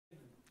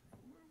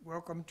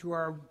Welcome to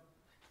our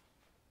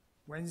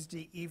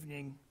Wednesday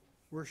evening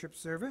worship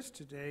service.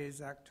 Today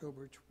is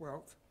October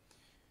 12th.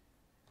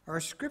 Our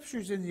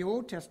scriptures in the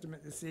Old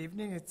Testament this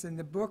evening, it's in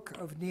the book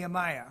of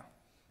Nehemiah,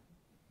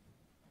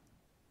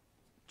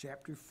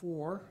 chapter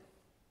 4,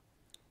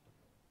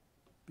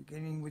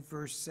 beginning with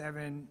verse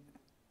 7,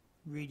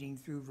 reading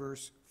through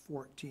verse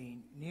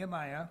 14.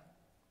 Nehemiah,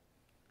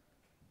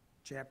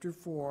 chapter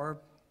 4,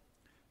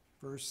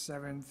 verse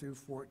 7 through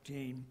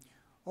 14.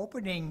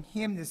 Opening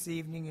hymn this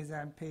evening is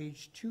on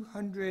page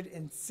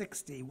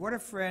 260. What a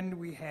friend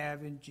we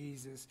have in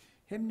Jesus.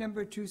 Hymn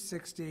number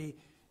 260,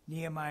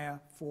 Nehemiah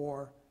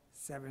 4,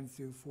 7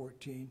 through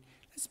 14.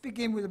 Let's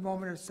begin with a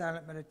moment of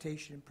silent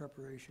meditation and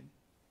preparation.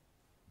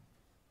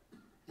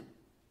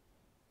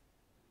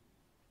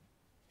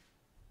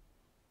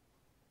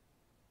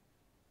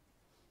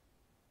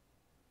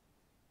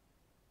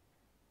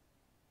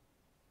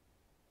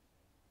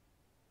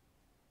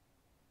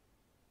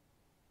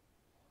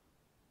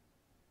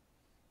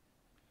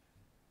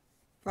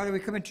 Father, we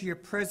come into your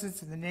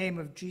presence in the name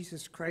of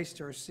Jesus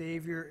Christ, our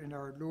Savior and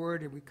our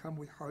Lord, and we come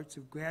with hearts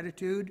of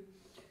gratitude.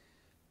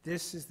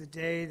 This is the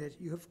day that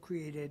you have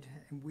created,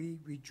 and we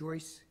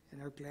rejoice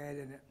and are glad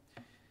in it.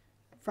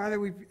 Father,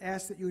 we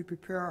ask that you would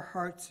prepare our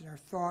hearts and our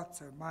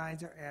thoughts, our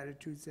minds, our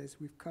attitudes as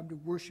we've come to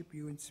worship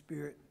you in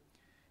spirit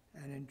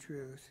and in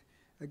truth.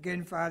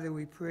 Again, Father,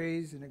 we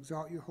praise and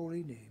exalt your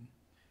holy name,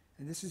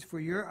 and this is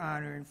for your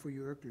honor and for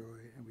your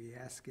glory, and we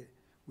ask it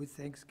with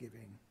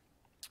thanksgiving.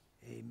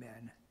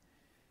 Amen.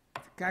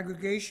 The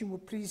congregation will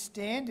please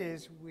stand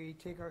as we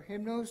take our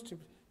hymnals to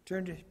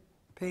turn to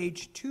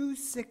page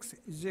 260.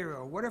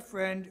 What a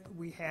friend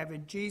we have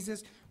in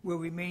Jesus. We'll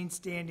remain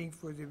standing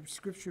for the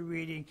scripture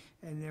reading,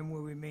 and then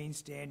we'll remain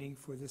standing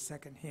for the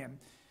second hymn.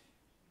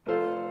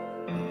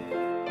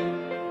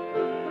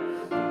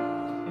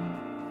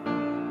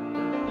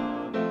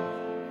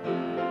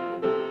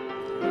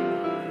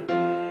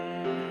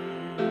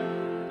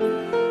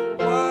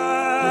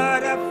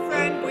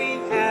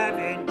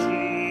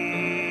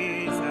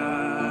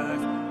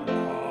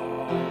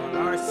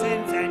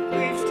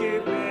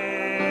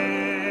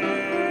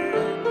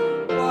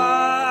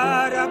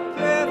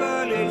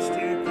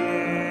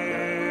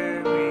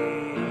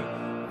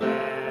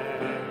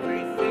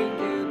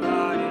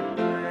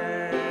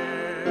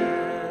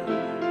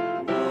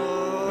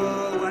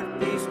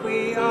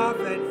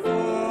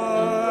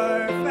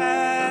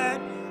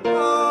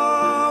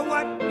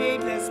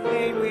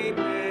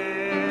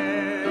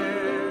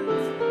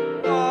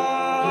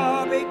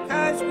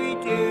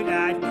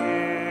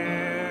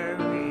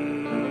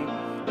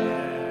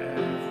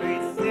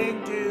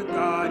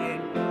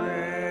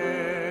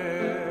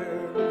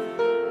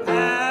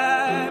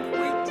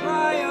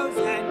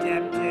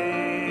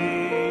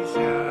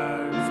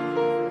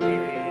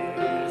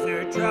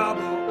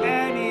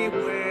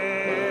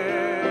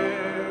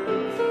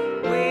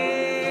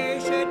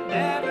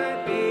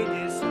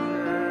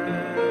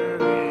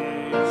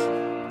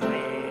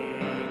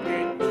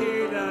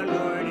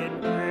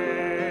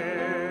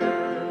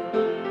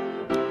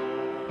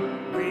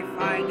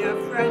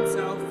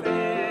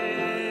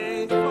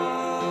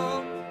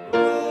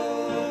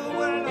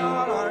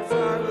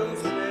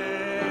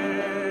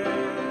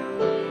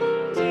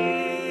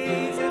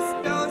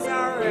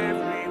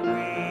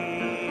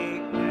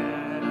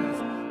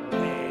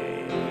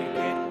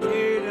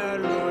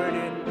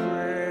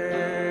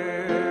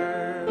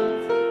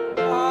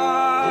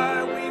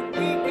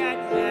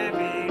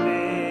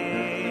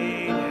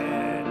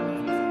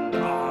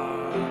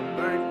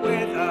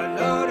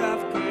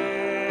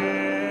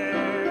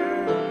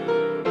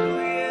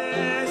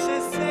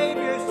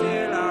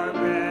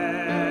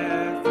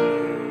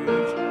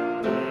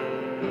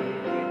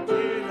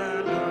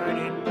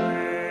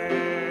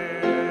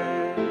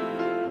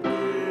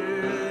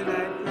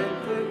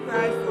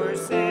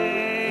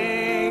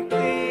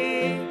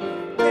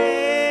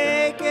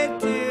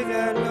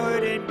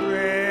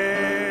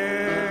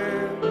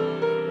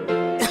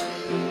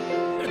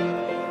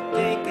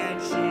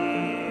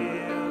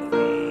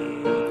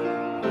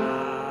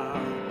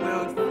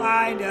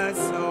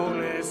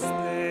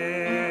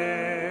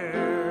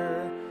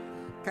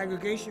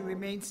 Congregation,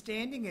 remain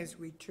standing as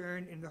we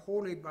turn in the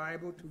Holy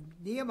Bible to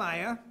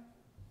Nehemiah,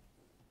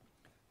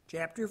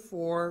 chapter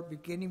 4,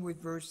 beginning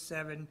with verse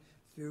 7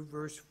 through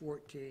verse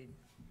 14.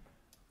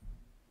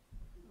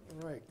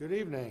 All right, good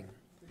evening.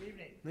 Good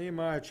evening.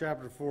 Nehemiah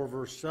chapter 4,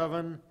 verse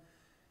 7.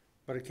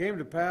 But it came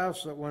to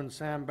pass that when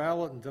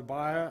Sanballat and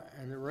Tobiah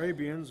and the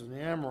Arabians and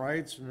the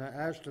Amorites and the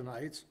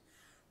Ashdodites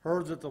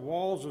heard that the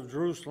walls of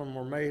Jerusalem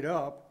were made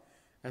up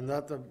and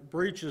that the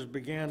breaches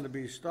began to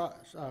be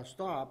stopped,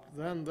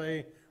 then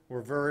they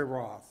were very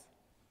wroth.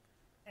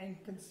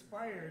 And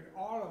conspired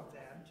all of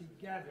them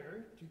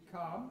together to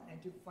come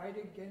and to fight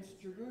against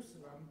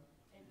Jerusalem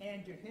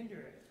and to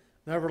hinder it.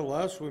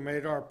 Nevertheless, we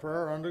made our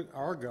prayer unto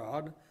our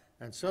God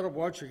and set a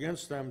watch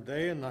against them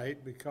day and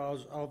night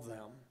because of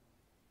them.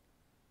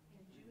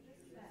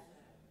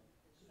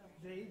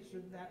 They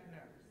should not know,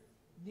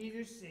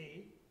 neither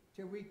see,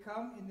 till we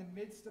come in the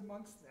midst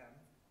amongst them,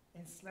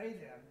 and slay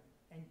them,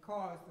 and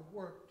cause the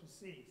work to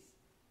cease.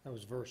 That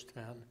was verse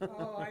 10.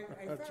 Oh, I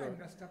That's thought right.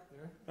 I messed up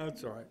there.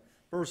 That's all right.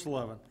 Verse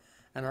 11.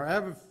 And our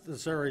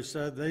adversary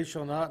said, They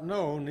shall not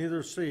know,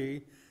 neither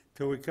see,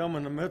 till we come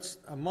in the midst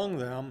among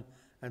them,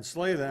 and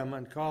slay them,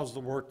 and cause the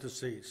work to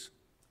cease.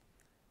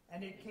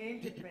 And it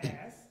came to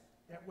pass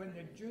that when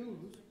the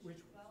Jews which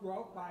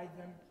dwelt by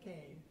them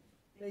came,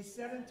 they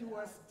said unto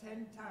us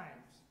 10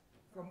 times,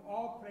 From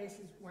all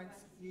places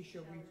whence ye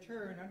shall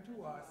return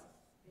unto us,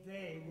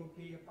 they will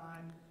be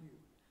upon you.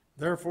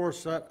 Therefore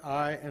set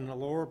I in the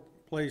lower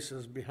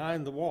places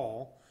behind the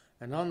wall,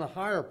 and on the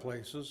higher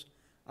places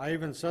I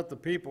even set the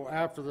people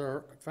after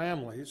their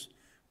families,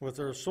 with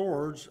their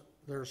swords,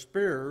 their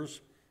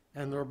spears,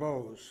 and their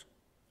bows.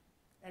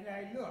 And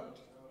I looked,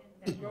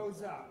 and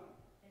rose up,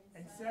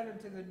 and said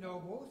unto the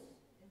nobles,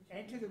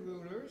 and to the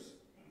rulers,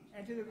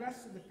 and to the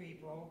rest of the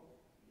people,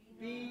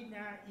 Be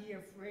not ye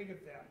afraid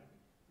of them.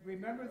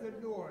 Remember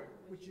the Lord,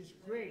 which is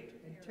great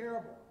and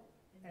terrible,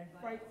 and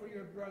fight for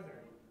your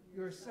brethren,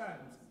 your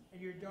sons,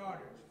 and your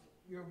daughters,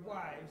 your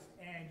wives,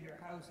 and your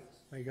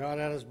houses. May God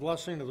add his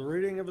blessing to the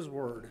reading of his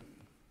word.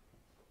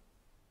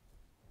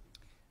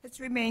 Let's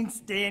remain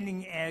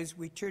standing as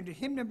we turn to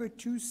hymn number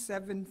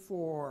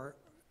 274.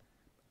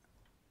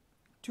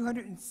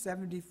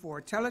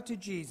 274. Tell it to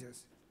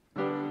Jesus.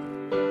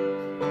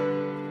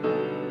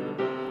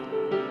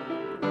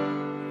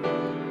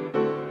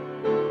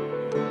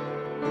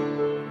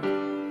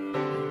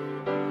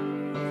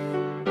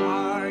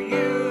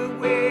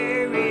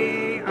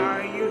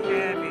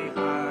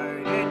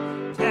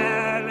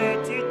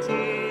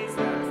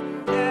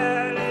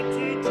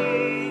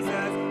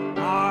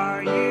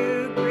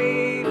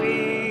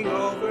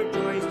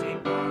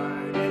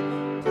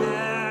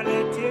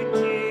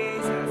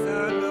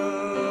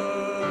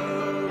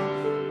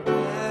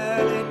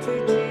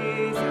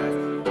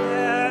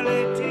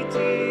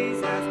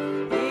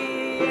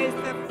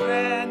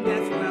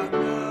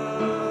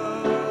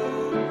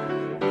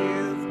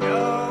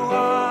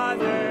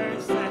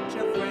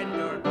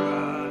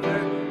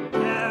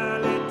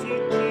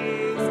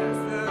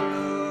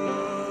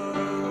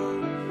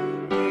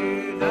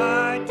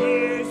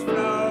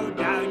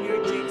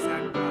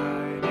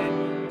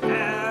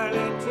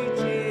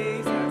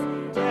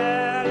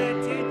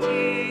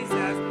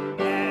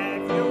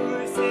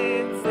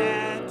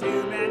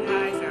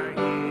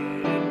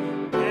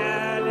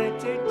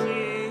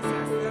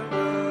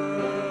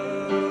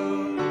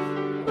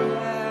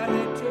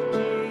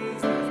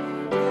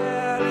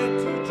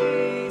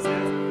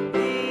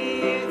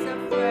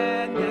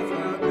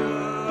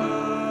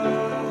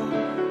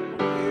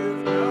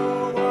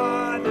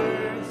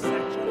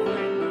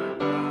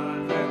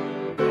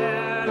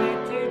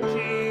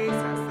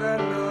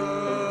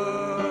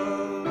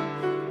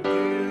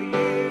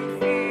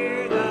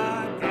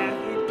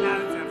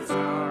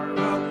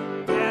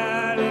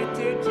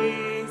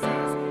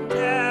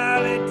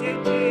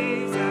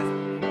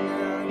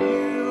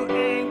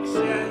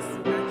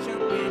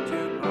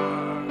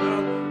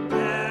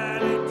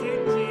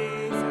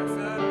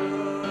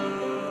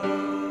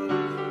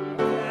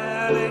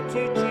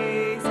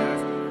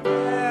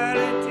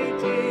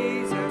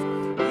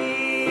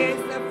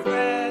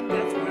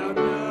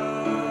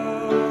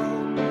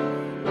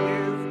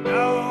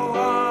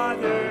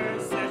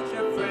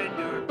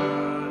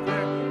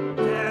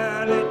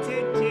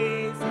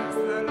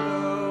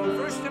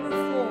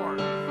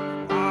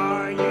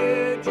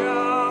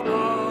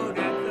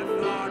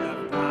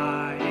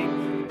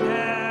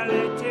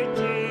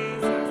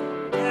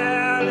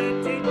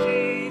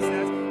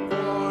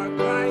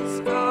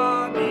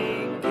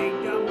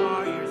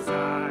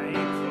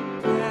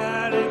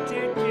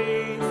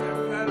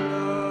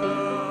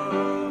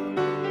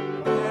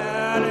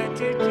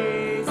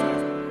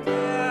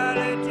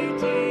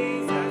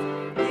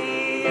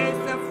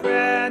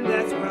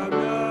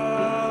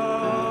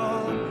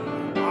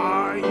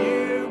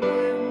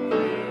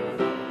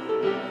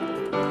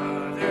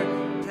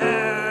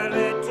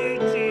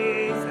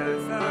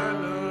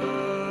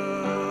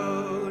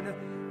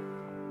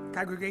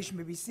 Congregation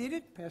may be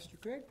seated. Pastor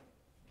Craig.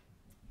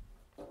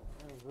 All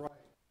right.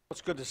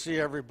 It's good to see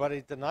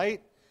everybody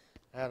tonight.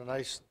 I had a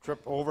nice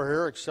trip over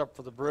here, except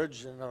for the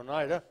bridge in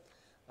Oneida.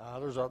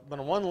 There's been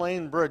a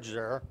one-lane bridge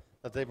there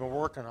that they've been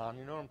working on.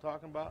 You know what I'm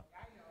talking about?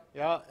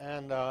 Yeah,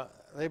 and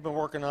they've been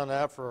working on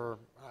that for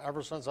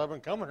ever since I've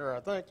been coming here,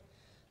 I think.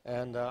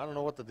 And I don't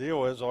know what the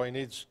deal is. All you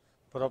need is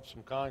put up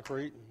some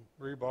concrete and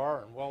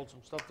rebar and weld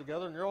some stuff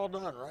together, and you're all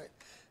done, right?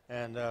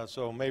 And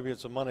so maybe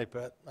it's a money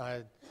pit.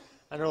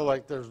 I know,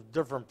 like, there's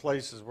different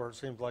places where it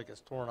seems like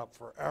it's torn up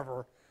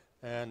forever,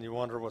 and you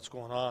wonder what's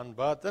going on.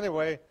 But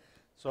anyway,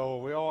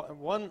 so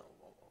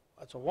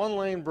it's a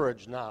one-lane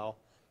bridge now,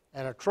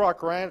 and a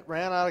truck ran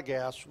out of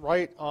gas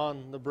right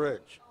on the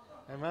bridge.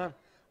 Amen?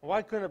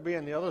 Why couldn't it be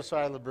on the other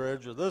side of the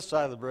bridge or this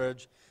side of the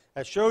bridge?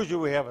 That shows you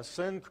we have a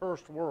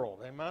sin-cursed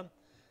world. Amen?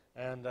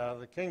 And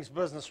the king's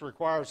business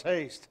requires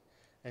haste.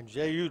 And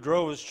Jehu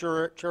drove his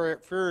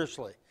chariot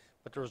furiously,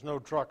 but there was no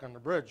truck on the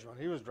bridge when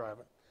he was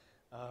driving.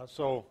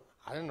 So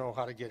I didn't know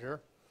how to get here.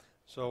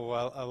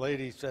 So a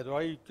lady said,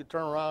 well, you could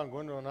turn around, go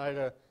into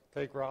Oneida,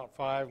 take Route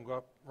 5 and go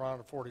up around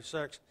to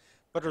 46.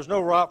 But there's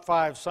no Route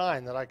 5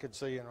 sign that I could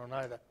see in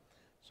Oneida.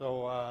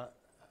 So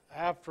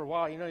after a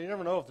while, you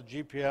never know if the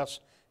GPS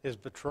is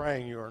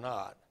betraying you or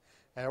not,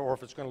 or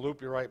if it's going to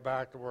loop you right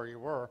back to where you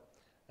were.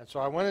 And so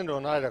I went into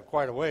Oneida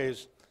quite a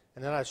ways,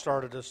 and then I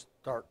started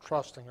to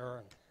trusting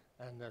her,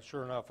 and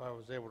sure enough, I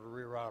was able to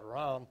reroute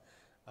around.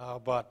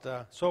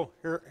 So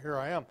here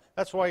I am.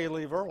 That's why you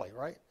leave early,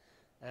 right?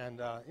 And,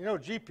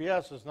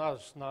 GPS is not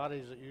as snotty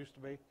as it used to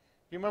be.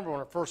 You remember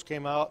when it first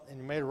came out and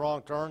you made a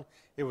wrong turn,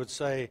 it would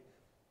say,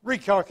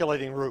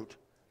 recalculating route.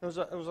 It was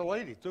a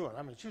lady doing it.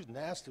 I mean, she was a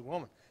nasty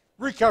woman.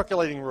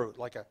 Recalculating route,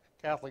 like a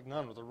Catholic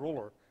nun with a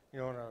ruler,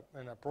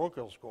 in a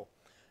parochial school.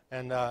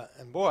 And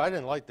boy, I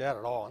didn't like that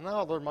at all.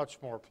 Now they're much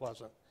more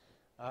pleasant.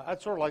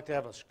 I'd sort of like to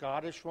have a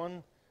Scottish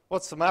one.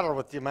 What's the matter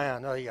with you,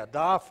 man? Oh, you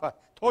daft? I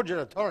told you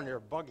to turn your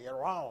buggy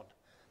around.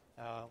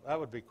 That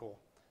would be cool.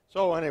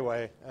 So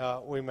anyway,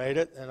 we made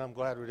it, and I'm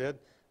glad we did.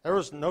 There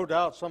was no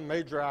doubt some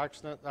major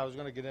accident I was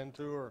going to get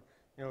into, or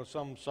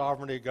some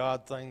sovereignty of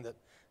God thing that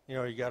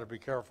you got to be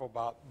careful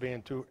about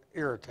being too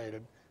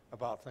irritated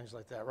about things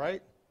like that,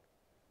 right?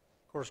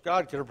 Of course,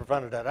 God could have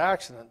prevented that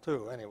accident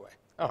too. Anyway,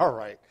 all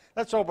right.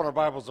 Let's open our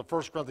Bibles to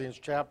 1 Corinthians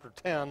chapter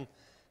 10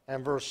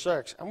 and verse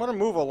 6. I'm going to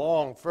move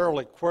along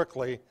fairly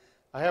quickly.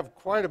 I have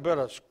quite a bit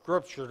of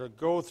scripture to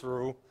go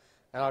through,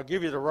 and I'll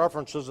give you the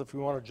references if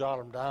you want to jot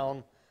them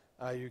down.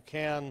 You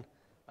can,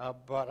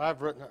 but I've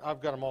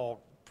got them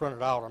all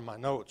printed out on my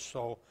notes,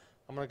 so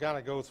I'm going to kind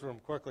of go through them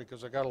quickly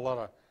because I got a lot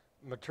of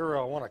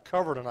material I want to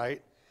cover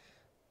tonight.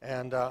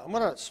 And I'm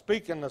going to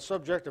speak in the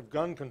subject of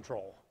gun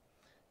control.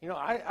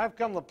 I've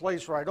come to the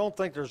place where I don't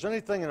think there's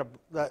anything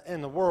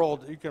in the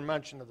world that you can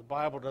mention that the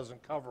Bible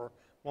doesn't cover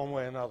one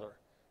way or another.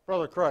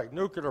 Brother Craig,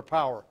 nuclear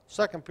power,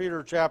 2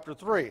 Peter chapter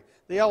 3.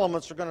 The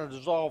elements are going to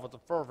dissolve at the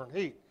fervent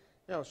heat.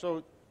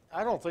 So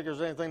I don't think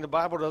there's anything the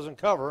Bible doesn't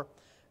cover.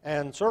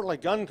 And certainly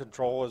gun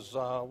control is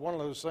one of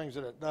those things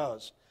that it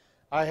does.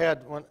 I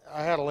had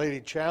a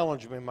lady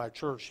challenge me in my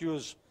church. She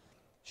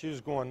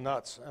was going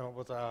nuts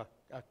with a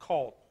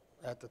cult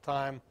at the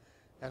time,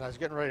 and I was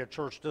getting ready to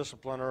church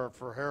discipline her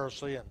for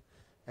heresy,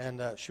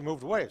 and she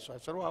moved away. So I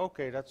said, well,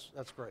 okay, that's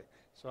great.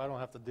 So I don't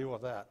have to deal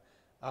with that.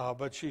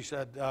 But she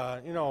said,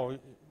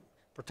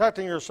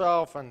 protecting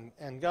yourself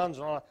and guns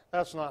and all that,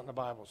 that's not in the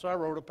Bible. So I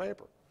wrote a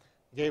paper,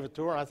 gave it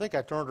to her, and I think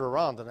I turned her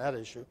around on that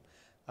issue.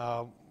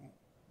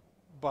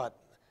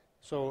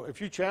 So if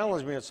you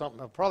challenge me at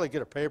something, I'll probably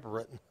get a paper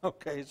written.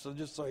 Okay, so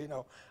just so you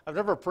know. I've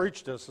never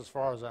preached this as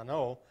far as I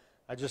know.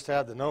 I just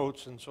had the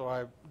notes, and so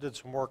I did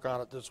some work on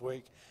it this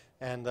week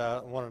and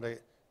wanted to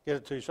get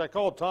it to you. So I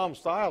called Tom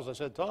Stiles. I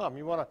said, Tom,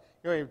 you want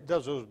to, he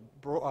does those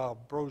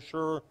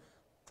brochure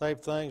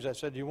type things. I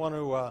said, you want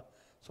to,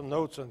 some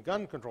notes on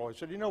gun control? He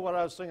said, you know what,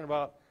 I was thinking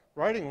about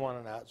writing one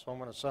on that, so I'm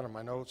going to send him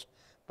my notes.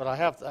 But I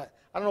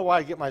don't know why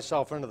I get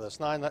myself into this.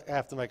 Now I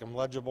have to make them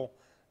legible,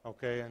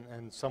 okay,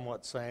 and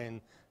somewhat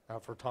sane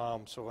for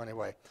Tom. So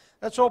anyway,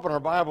 let's open our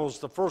Bibles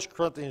to 1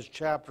 Corinthians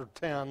chapter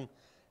 10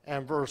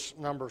 and verse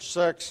number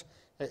 6.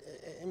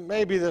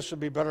 Maybe this would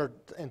be better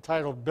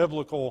entitled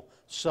Biblical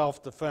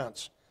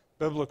Self-Defense.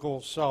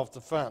 Biblical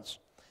Self-Defense.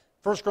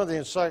 1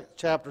 Corinthians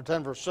chapter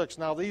 10, verse 6.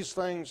 Now these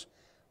things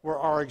were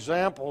our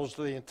examples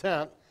to the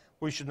intent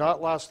we should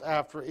not lust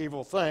after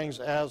evil things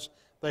as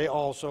they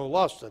also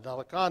lusted. Now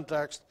the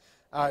context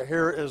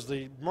here is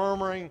the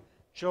murmuring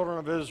children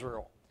of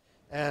Israel.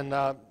 And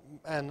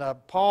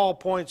Paul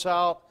points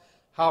out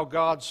how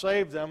God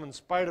saved them in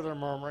spite of their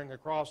murmuring. They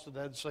crossed the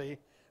Dead Sea,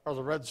 or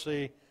the Red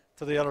Sea,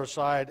 to the other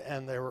side,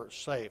 and they were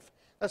safe.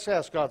 Let's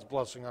ask God's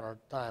blessing on our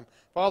time.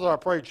 Father, I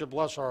pray that you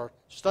bless our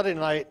study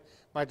tonight.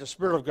 Might the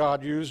Spirit of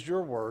God use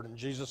your word. In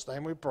Jesus'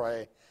 name we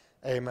pray.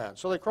 Amen.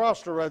 So they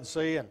crossed the Red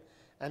Sea,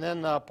 and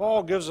then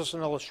Paul gives us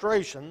an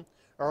illustration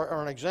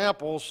or an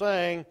example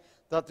saying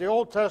that the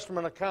Old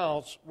Testament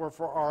accounts were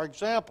for our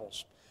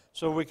examples.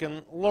 So we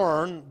can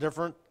learn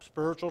different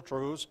spiritual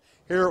truths.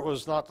 Here it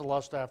was not to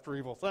lust after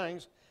evil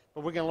things,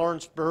 but we can learn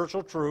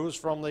spiritual truths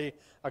from the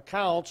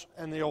accounts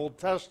in the Old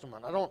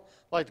Testament. I don't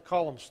like to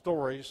call them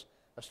stories.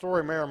 A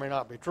story may or may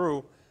not be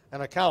true.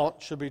 An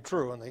account should be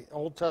true. And the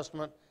Old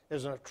Testament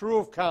is a true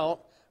account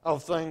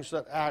of things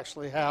that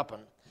actually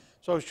happen.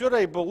 So should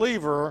a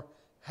believer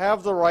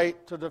have the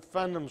right to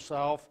defend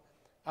himself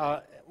in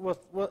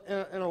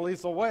a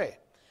lethal way?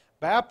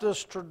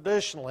 Baptists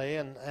traditionally,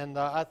 and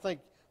I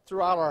think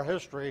throughout our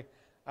history,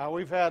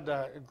 we've had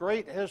a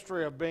great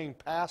history of being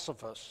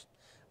pacifists.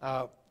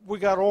 We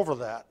got over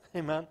that,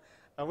 amen?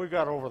 We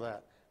got over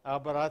that.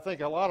 But I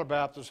think a lot of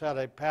Baptists had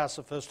a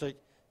pacifistic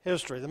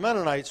history. The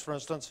Mennonites, for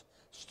instance,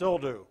 still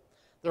do.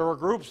 There were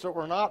groups that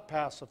were not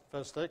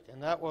pacifistic,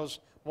 and that was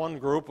one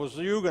group was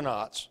the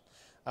Huguenots.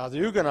 The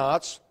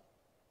Huguenots,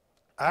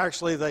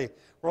 actually the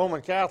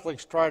Roman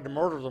Catholics tried to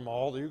murder them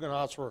all. The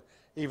Huguenots were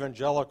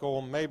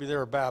evangelical, maybe they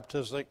were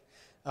Baptistic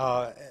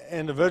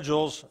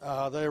individuals.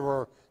 They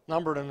were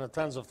numbered in the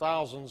tens of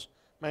thousands,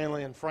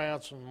 mainly in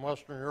France and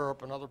Western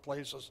Europe and other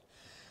places.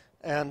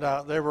 And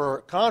they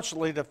were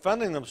constantly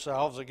defending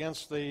themselves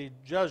against the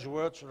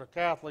Jesuits or the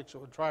Catholics that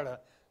would try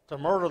to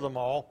murder them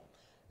all.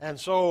 And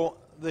so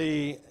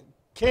the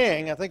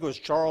king, I think it was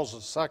Charles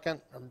II, or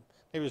maybe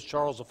it was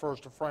Charles I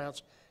of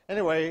France.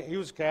 Anyway, he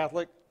was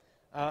Catholic.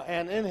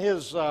 And in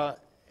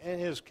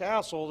his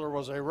castle, there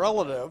was a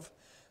relative,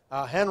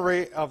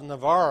 Henry of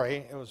Navarre,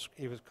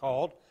 he was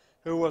called,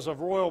 who was of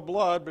royal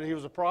blood, but he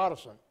was a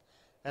Protestant.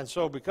 And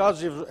so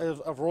because he was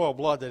of royal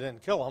blood, they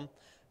didn't kill him,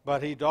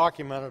 but he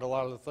documented a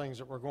lot of the things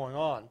that were going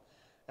on.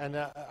 And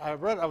I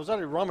was at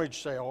a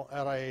rummage sale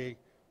at a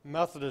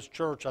Methodist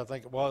church, I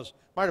think it was.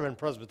 Might have been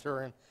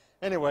Presbyterian.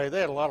 Anyway, they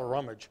had a lot of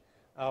rummage.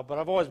 But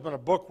I've always been a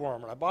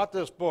bookworm, and I bought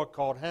this book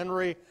called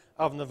Henry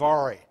of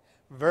Navarre.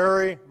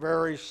 Very,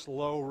 very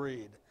slow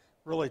read.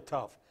 Really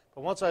tough.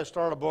 But once I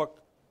start a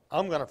book,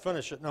 I'm going to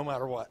finish it no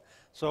matter what.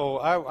 So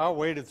I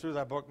waded through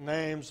that book,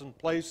 names and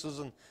places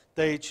and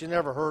dates you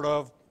never heard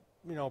of,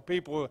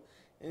 people,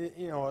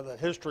 that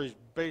history's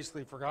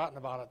basically forgotten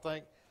about, I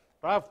think.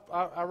 But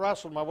I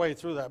wrestled my way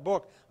through that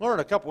book, learned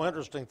a couple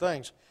interesting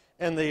things.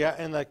 In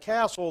the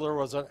castle, there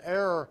was an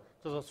heir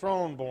to the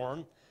throne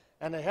born,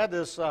 and they had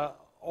this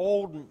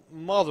old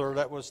mother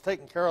that was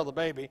taking care of the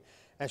baby,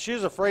 and she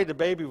was afraid the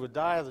baby would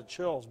die of the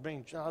chills.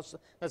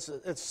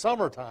 It's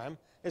summertime.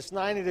 It's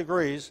 90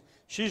 degrees.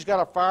 She's got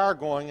a fire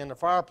going in the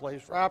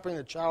fireplace, wrapping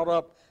the child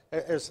up,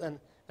 and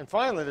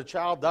finally the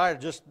child died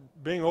of just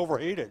being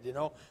overheated,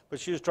 but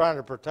she was trying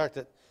to protect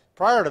it.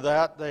 Prior to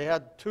that, they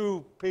had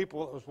two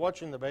people that was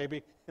watching the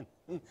baby, and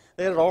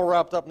they had it all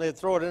wrapped up, and they'd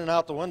throw it in and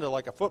out the window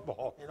like a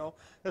football,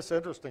 It's an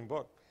interesting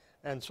book.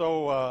 And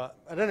so,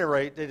 at any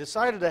rate, they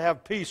decided to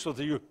have peace with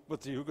the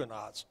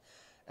Huguenots.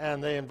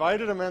 And they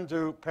invited them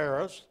into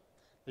Paris.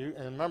 And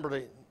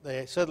remember,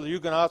 they said to the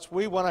Huguenots,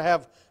 we want to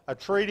have a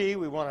treaty,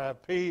 we want to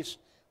have peace,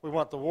 we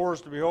want the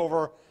wars to be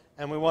over,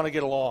 and we want to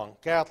get along.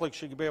 Catholics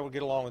should be able to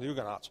get along with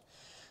Huguenots.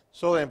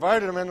 So they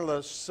invited them into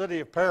the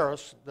city of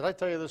Paris. Did I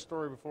tell you this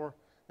story before?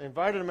 They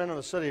invited them into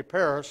the city of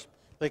Paris.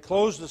 They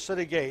closed the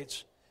city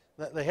gates.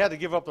 They had to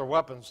give up their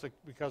weapons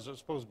because it was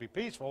supposed to be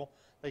peaceful.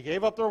 They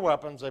gave up their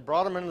weapons. They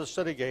brought them into the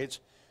city gates,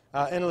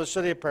 into the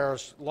city of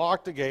Paris,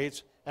 locked the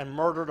gates, and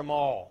murdered them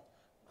all,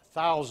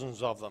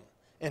 thousands of them,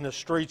 in the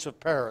streets of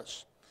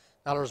Paris.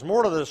 Now, there's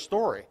more to this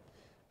story.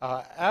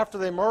 After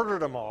they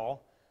murdered them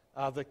all,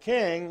 the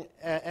king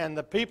and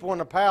the people in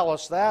the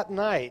palace that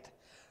night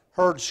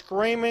heard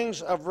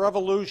screamings of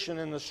revolution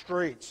in the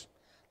streets.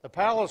 The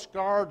palace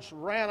guards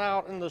ran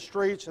out in the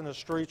streets, and the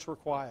streets were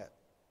quiet.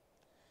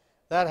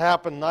 That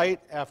happened night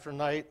after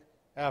night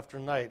after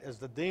night as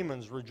the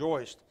demons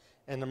rejoiced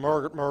in the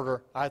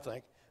murder, I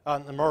think,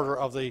 the murder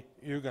of the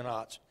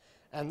Huguenots.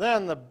 And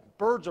then the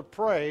birds of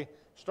prey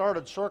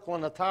started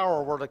circling the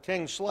tower where the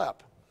king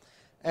slept.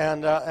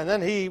 And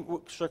then he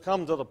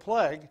succumbed to the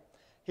plague.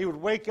 He would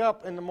wake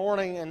up in the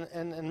morning and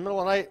in the middle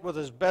of the night with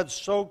his bed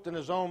soaked in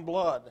his own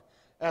blood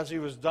as he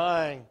was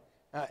dying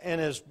in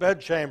his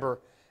bedchamber.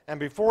 And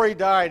before he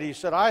died, he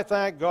said, I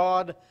thank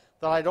God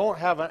that I don't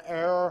have an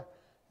heir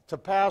to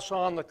pass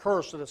on the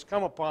curse that has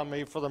come upon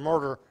me for the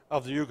murder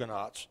of the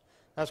Huguenots.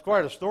 That's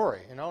quite a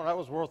story, That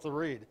was worth the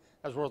read.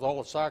 That was worth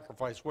all the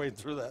sacrifice wading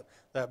through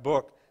that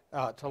book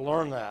to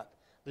learn that.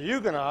 The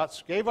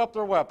Huguenots gave up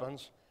their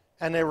weapons,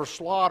 and they were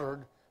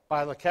slaughtered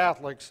by the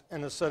Catholics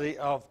in the city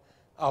of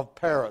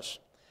Paris.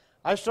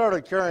 I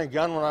started carrying a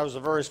gun when I was a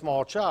very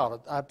small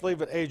child. I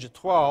believe at age of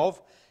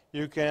 12,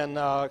 you can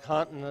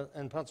hunt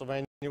in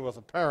Pennsylvania with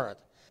a parent.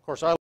 Of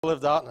course, I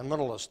lived out in the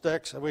middle of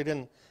sticks. We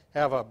didn't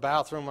have a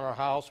bathroom in our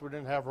house. We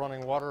didn't have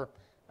running water.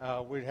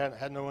 We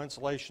had no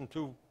insulation,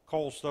 2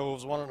 coal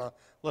stoves, one in the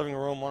living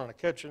room, one in the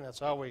kitchen. That's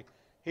how we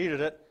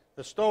heated it.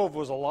 The stove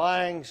was a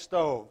lying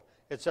stove.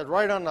 It said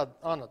right on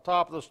the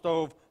top of the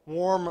stove,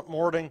 warm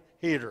morning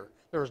heater.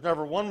 There was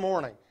never one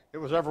morning it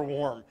was ever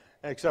warm,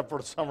 except for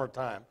the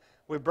summertime.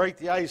 We'd break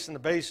the ice in the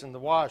basin to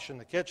wash in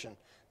the kitchen.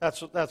 That's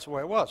the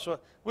way it was. So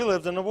we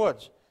lived in the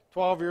woods.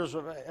 12 years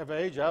of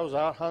age, I was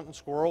out hunting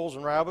squirrels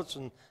and rabbits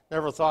and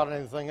never thought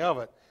anything of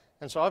it.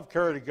 And so I've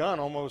carried a gun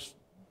almost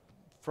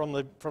from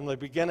the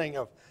beginning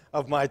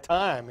of my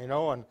time,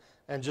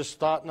 and just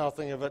thought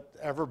nothing of it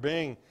ever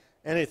being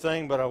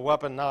anything but a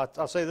weapon. Now,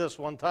 I'll say this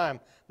one time.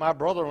 My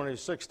brother, when he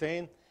was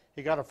 16,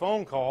 he got a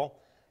phone call.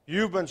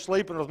 You've been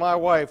sleeping with my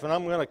wife, and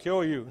I'm going to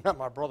kill you. Not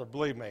my brother,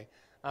 believe me.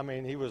 I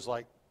mean, he was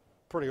like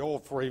pretty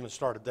old before he even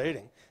started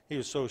dating. He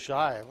was so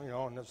shy,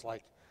 and it's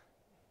like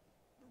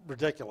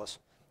ridiculous.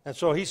 And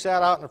so he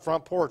sat out in the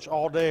front porch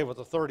all day with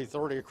a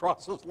 30-30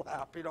 across his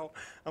lap.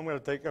 I'm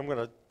going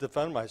to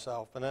defend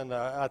myself. And then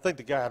I think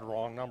the guy had the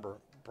wrong number.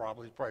 He's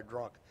probably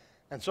drunk.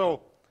 And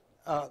so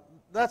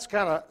that's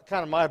kind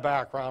of my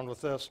background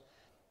with this.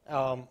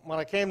 When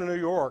I came to New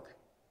York,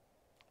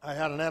 I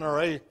had an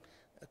NRA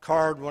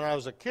card when I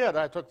was a kid.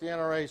 I took the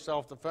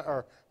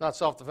NRA not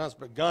self-defense,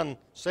 but gun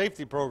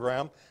safety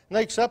program, and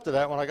they accepted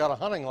that when I got a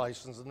hunting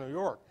license in New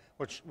York,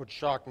 which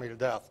shocked me to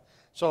death.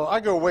 So I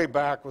go way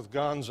back with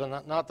guns, and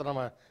not that I'm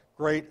a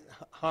great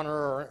hunter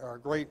or a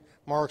great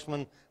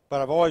marksman,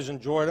 but I've always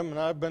enjoyed them, and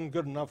I've been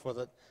good enough with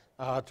it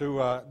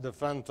to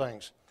defend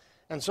things.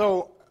 And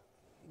so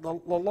the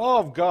law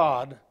of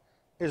God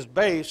is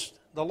based,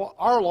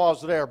 our laws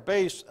today are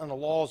based on the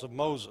laws of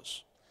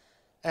Moses.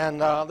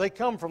 And they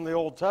come from the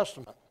Old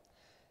Testament.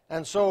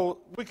 And so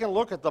we can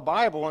look at the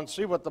Bible and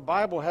see what the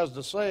Bible has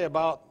to say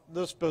about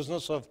this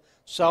business of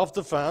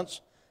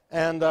self-defense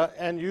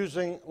and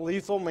using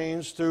lethal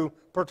means to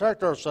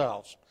protect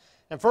ourselves.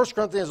 In 1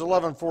 Corinthians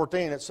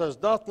 11:14, it says,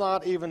 "Doth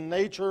not even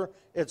nature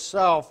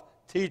itself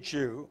teach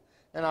you?"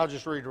 And I'll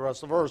just read the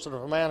rest of the verse. "And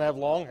if a man have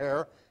long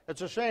hair,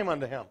 it's a shame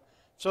unto him."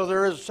 So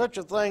there is such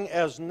a thing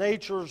as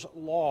nature's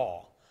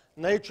law.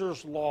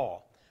 Nature's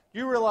law.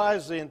 You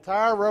realize the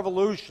entire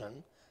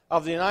revolution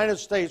of the United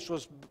States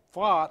was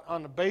fought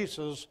on the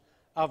basis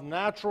of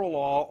natural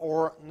law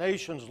or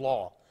nation's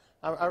law.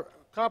 I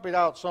copied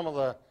out some of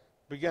the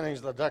beginnings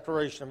of the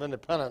Declaration of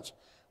Independence.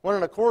 When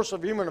in the course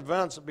of human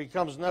events it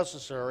becomes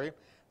necessary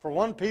for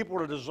one people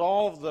to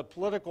dissolve the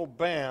political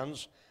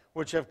bands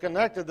which have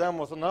connected them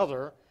with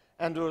another,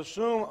 and to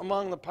assume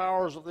among the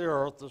powers of the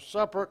earth the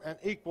separate and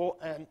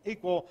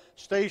equal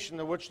station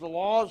to which the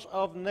laws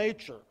of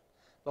nature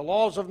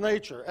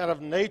and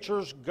of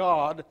nature's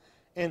God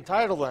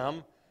entitle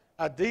them,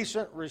 a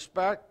decent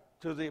respect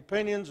to the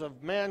opinions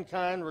of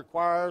mankind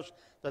requires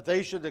that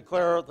they should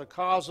declare the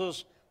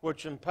causes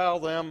which impel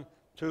them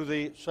to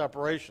the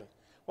separation.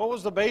 What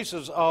was the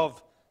basis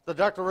of the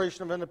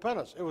Declaration of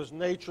Independence? It was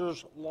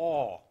nature's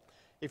law.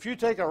 If you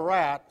take a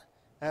rat,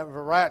 and if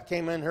a rat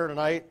came in here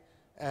tonight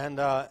and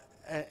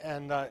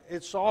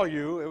it saw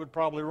you, it would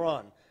probably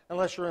run,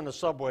 unless you're in the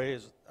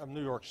subways of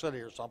New York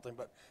City or something,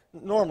 but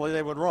normally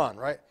they would run,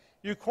 right?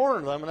 You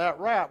corner them, and that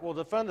rat will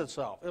defend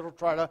itself. It'll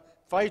try to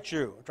fight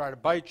you, try to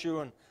bite you,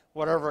 and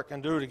whatever it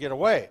can do to get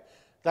away.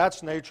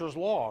 That's nature's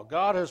law.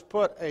 God has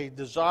put a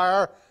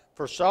desire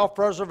for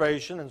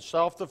self-preservation and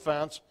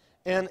self-defense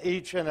in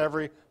each and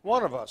every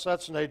one of us.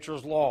 That's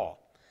nature's law.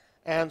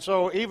 And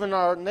so even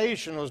our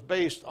nation was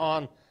based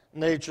on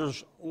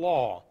nature's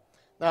law.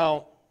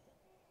 Now,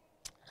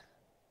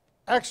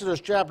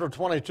 Exodus chapter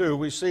 22,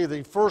 we see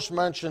the first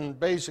mention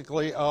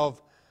basically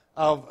of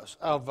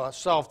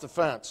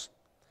self-defense.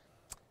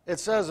 It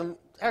says in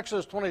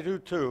Exodus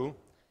 22:2,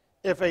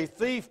 "If a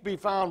thief be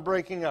found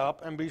breaking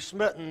up and be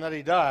smitten that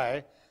he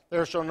die,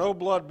 there shall no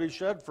blood be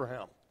shed for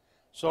him."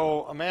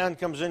 So a man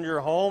comes into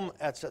your home,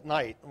 that's at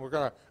night, and we're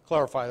going to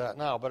clarify that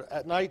now, but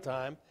at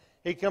nighttime,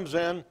 he comes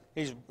in,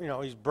 he's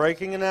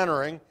breaking and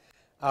entering.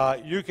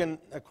 You can,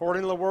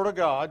 according to the Word of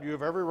God, you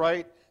have every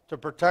right to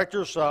protect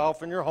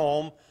yourself and your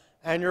home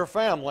and your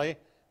family,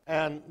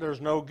 and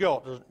there's no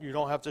guilt. You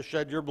don't have to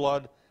shed your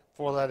blood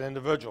for that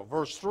individual.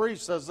 Verse 3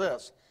 says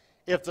this,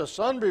 "If the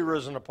sun be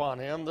risen upon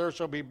him, there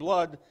shall be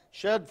blood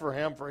shed for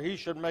him, for he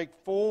should make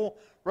full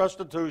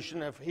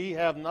restitution. If he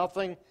have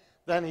nothing,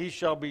 then he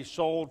shall be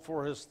sold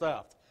for his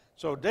theft."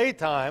 So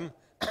daytime,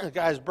 the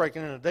guy's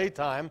breaking in the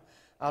daytime,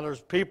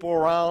 there's people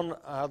around,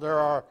 there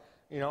are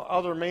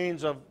other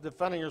means of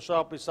defending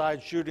yourself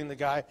besides shooting the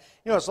guy.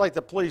 It's like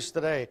the police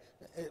today.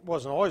 It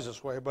wasn't always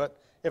this way, but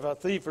if a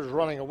thief is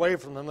running away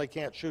from them, they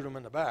can't shoot him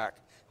in the back.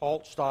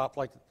 Halt, stop,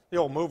 like the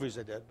old movies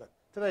they did, but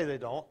today they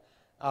don't.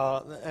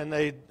 And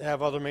they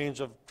have other means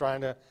of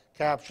trying to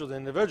capture the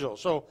individual.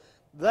 So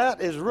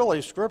that is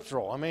really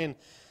scriptural. I mean,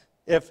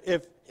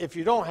 if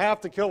you don't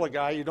have to kill a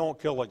guy, you don't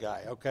kill a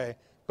guy, okay?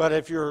 But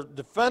if you're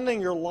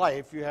defending your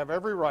life, you have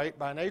every right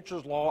by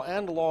nature's law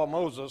and the law of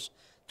Moses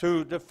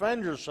to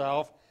defend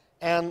yourself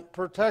and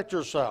protect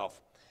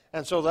yourself.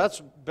 And so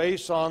that's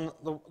based on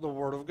the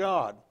Word of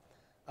God.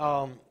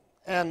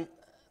 And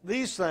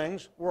these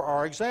things were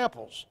our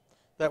examples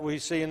that we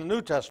see in the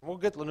New Testament. We'll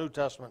get to the New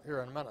Testament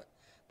here in a minute.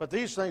 But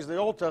these things, the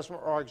Old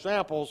Testament, are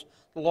examples.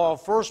 The law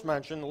of first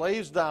mention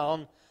lays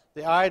down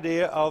the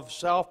idea of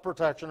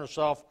self-protection or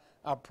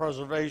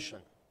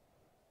self-preservation.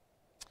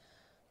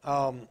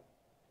 I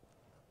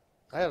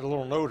had a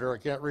little note here. I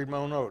can't read my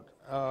own note.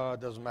 It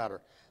doesn't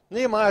matter.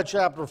 Nehemiah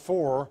chapter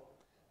 4,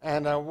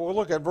 and we'll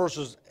look at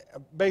verses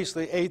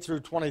basically 8 through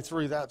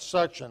 23, that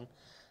section.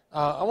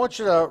 I want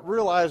you to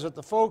realize that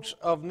the folks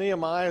of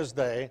Nehemiah's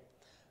day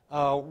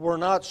were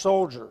not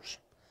soldiers.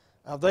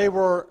 They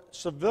were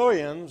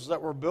civilians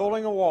that were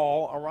building a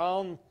wall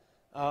around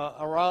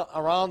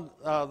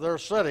their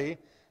city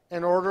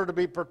in order to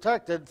be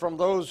protected from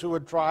those who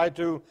would try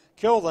to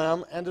kill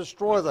them and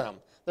destroy them.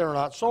 They were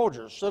not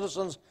soldiers.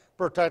 Citizens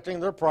protecting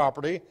their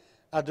property,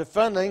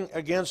 defending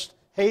against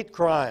hate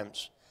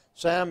crimes.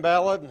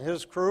 Sanballat and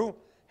his crew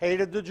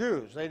hated the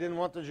Jews. They didn't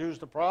want the Jews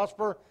to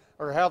prosper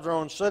or have their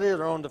own city,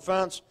 their own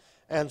defense,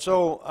 and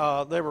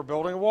so they were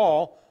building a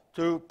wall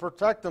to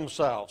protect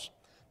themselves.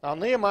 Now,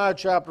 Nehemiah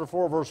chapter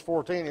 4, verse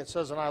 14, it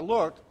says, "And I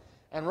looked,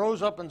 and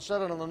rose up and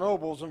said unto the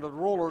nobles and to the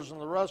rulers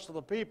and the rest of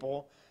the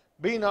people,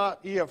 Be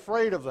not ye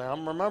afraid of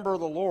them. Remember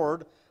the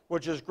Lord,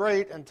 which is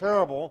great and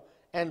terrible,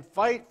 and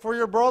fight for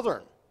your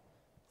brethren."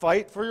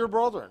 Fight for your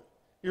brethren,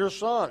 your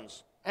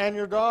sons, and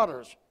your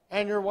daughters,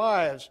 and your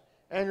wives,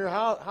 and your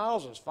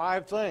houses.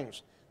 5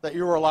 things that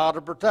you are allowed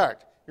to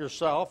protect.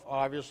 Yourself,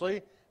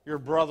 obviously, your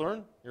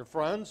brethren, your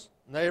friends,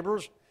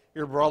 neighbors,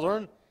 your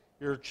brethren,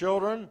 your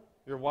children,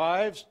 your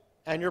wives,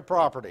 and your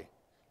property.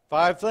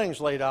 5 things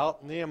laid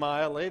out,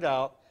 Nehemiah laid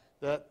out,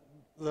 that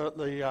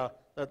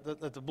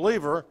the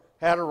believer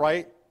had a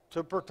right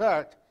to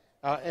protect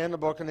in the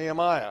book of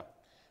Nehemiah.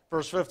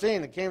 Verse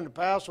 15, it came to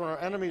pass when our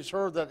enemies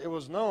heard that it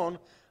was known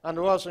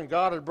unto us and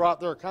God had brought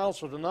their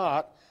counsel to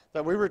naught,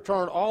 that we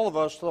returned all of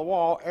us to the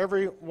wall,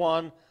 every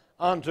one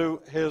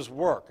unto his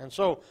work. And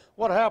so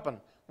what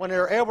happened? When they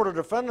were able to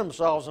defend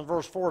themselves in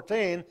verse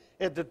 14,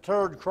 it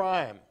deterred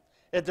crime.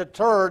 It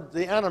deterred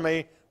the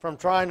enemy from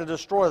trying to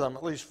destroy them,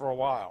 at least for a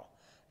while.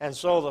 And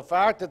so the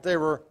fact that they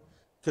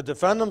could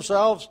defend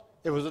themselves,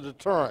 it was a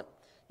deterrent.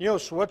 You know,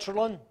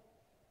 Switzerland,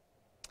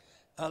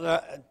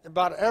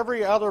 about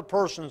every other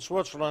person in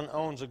Switzerland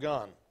owns a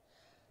gun.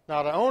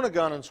 Now, to own a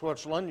gun in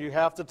Switzerland, you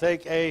have to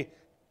take a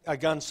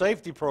gun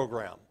safety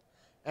program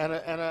and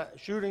a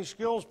shooting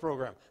skills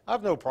program. I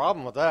have no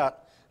problem with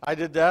that. I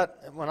did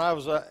that when I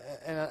was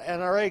in an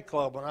NRA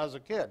club when I was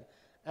a kid.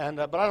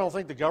 But I don't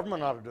think the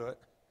government ought to do it.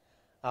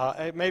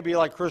 It may be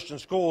like Christian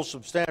schools,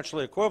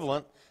 substantially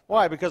equivalent.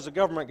 Why? Because the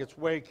government gets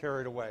way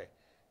carried away.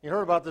 You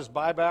heard about this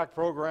buyback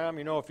program?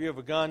 You know, if you have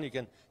a gun, you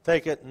can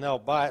take it and they'll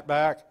buy it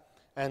back,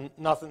 and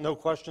no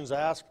questions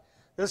asked.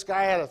 This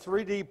guy had a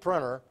 3D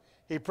printer.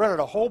 He printed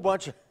a whole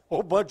bunch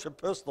of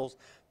pistols,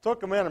 took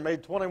them in, and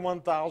made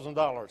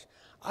 $21,000.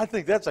 I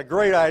think that's a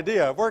great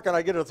idea. Where can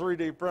I get a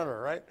 3D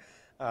printer, right?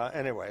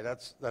 Anyway,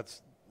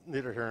 that's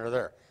neither here nor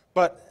there.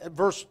 But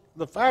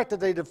the fact that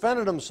they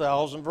defended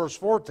themselves in verse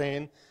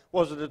 14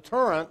 was a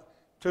deterrent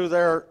to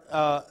their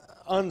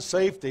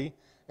unsafety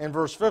in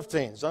verse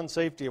 15. Is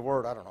unsafety a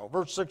word? I don't know.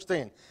 Verse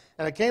 16.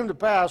 And it came to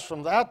pass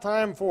from that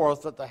time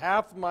forth that the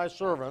half of my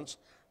servants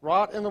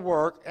wrought in the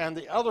work, and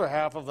the other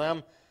half of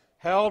them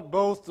held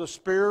both the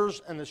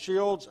spears and the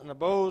shields and the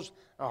bows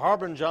and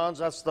harbingons,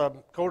 that's the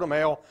coat of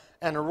mail,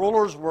 and the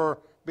rulers were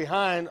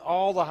behind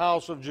all the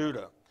house of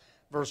Judah.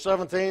 Verse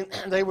 17,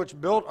 they which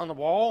built on the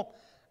wall,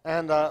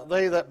 and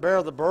they that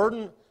bear the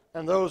burden,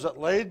 and those that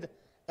laid,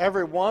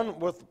 every one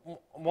with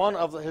one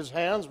of his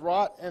hands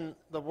wrought in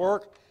the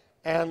work,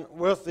 and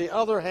with the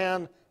other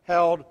hand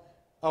held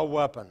a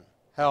weapon.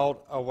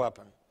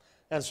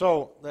 And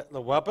so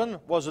the weapon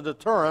was a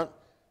deterrent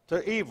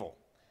to evil.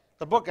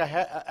 The book of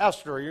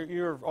Esther,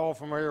 you're all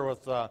familiar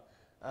with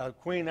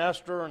Queen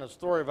Esther and the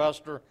story of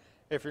Esther.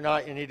 If you're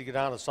not, you need to get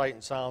down to Sight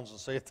and Sounds and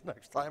see it the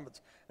next time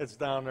it's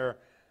down there.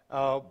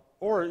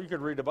 Or you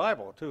could read the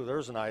Bible, too.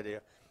 There's an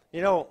idea.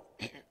 You know,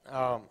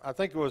 I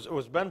think it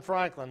was Ben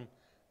Franklin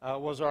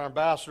was our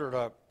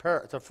ambassador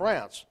to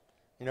France,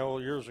 you know,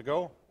 years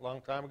ago, a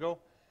long time ago.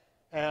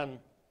 And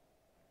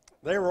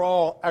they were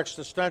all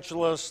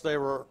existentialists. They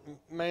were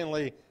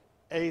mainly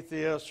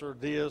atheists or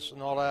deists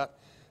and all that.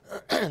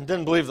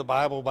 Didn't believe the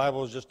Bible. The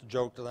Bible was just a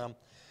joke to them.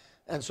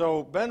 And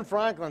so Ben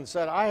Franklin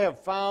said, I have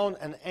found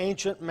an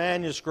ancient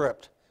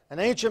manuscript.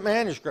 And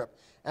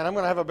I'm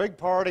going to have a big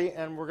party,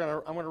 and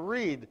I'm going to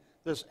read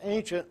this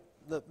ancient,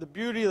 the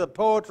beauty of the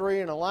poetry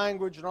and the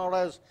language and all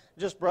that is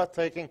just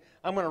breathtaking.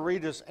 I'm going to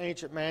read this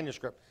ancient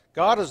manuscript.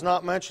 God is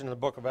not mentioned in the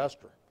book of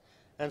Esther.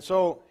 And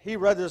so he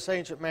read this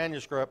ancient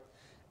manuscript,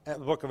 the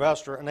book of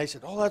Esther, and they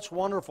said, oh, that's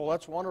wonderful,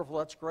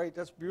 that's great,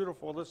 that's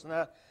beautiful, this and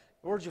that.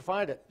 Where'd you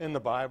find it? In the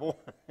Bible.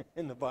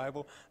 In the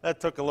Bible. That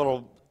took a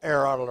little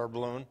air out of their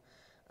balloon.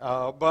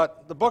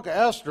 But the book of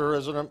Esther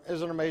is an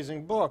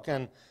amazing book.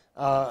 And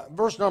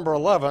verse number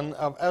 11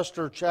 of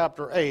Esther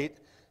chapter 8,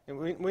 and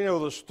we know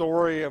the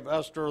story of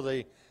Esther.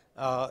 The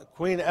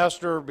Queen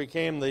Esther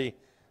became the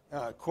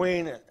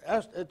queen.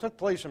 It took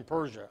place in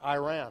Persia,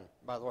 Iran,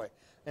 by the way,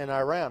 in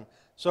Iran.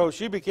 So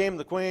she became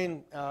the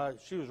queen.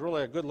 She was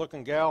really a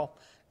good-looking gal,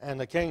 and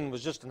the king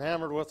was just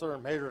enamored with her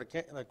and made her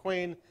the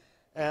queen.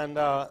 And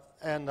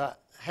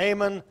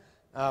Haman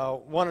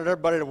wanted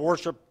everybody to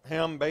worship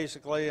him,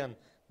 basically, and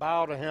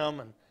bow to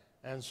him.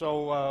 And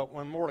so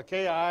when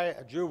Mordecai,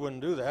 a Jew,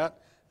 wouldn't do that,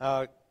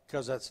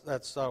 because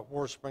that's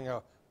worshiping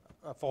a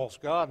false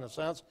god in a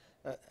sense,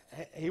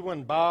 he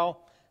wouldn't bow.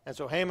 And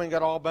so Haman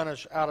got all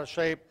bent out of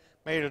shape,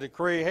 made a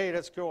decree, hey,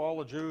 let's kill all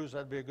the Jews.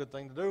 That'd be a good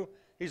thing to do.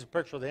 He's a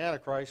picture of the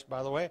Antichrist,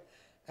 by the way.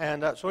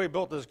 And so he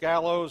built this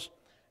gallows.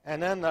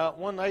 And then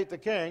one night the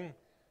king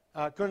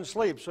couldn't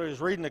sleep, so he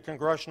was reading the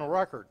congressional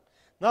record.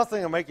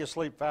 Nothing will make you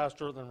sleep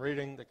faster than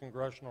reading the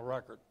congressional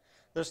record.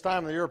 This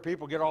time of the year,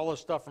 people get all this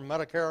stuff from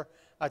Medicare.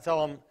 I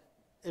tell them,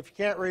 if you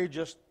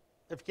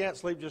can't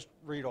sleep, just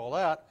read all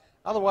that.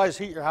 Otherwise,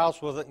 heat your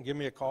house with it and give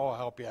me a call. I'll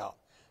help you out.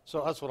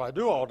 So that's what I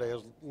do all day,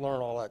 is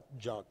learn all that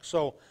junk.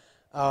 So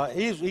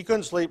he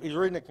couldn't sleep. He's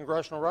reading the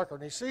congressional record,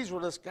 and he sees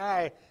where this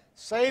guy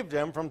saved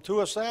him from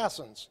 2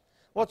 assassins.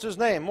 What's his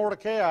name?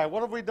 Mordecai.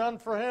 What have we done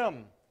for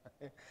him?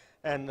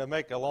 And to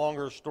make a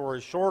longer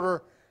story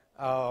shorter,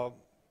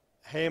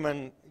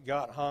 Haman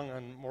got hung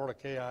on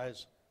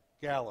Mordecai's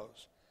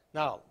gallows.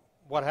 Now,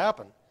 what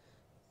happened?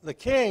 The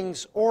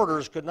king's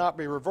orders could not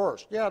be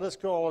reversed. Yeah, let's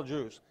kill all the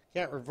Jews.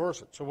 Can't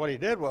reverse it. So what he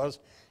did was,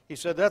 he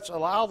said, let's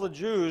allow the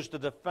Jews to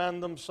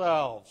defend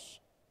themselves.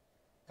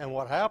 And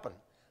what happened?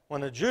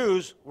 When the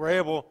Jews were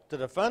able to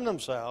defend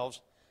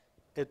themselves,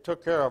 it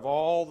took care of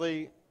all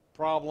the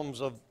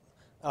problems of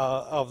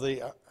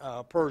the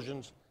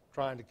Persians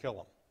trying to kill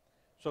them.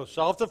 So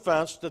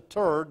self-defense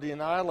deterred the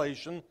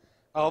annihilation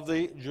of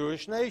the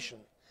Jewish nation.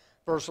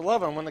 Verse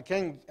 11, when the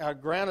king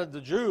granted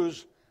the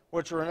Jews,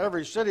 which were in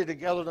every city, to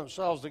gather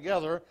themselves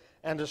together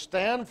and to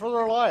stand for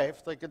their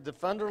life, they could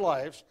defend their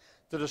lives,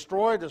 to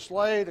destroy, to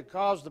slay, to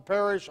cause to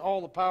perish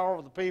all the power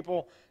of the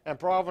people and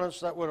province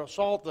that would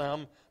assault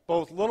them,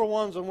 both little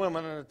ones and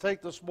women, and to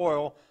take the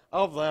spoil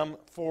of them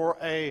for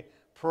a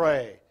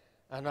prey.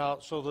 And now,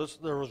 so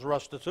there was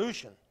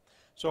restitution.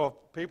 So if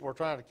people were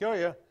trying to kill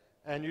you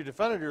and you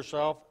defended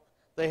yourself,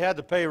 they had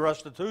to pay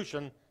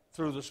restitution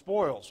through the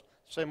spoils.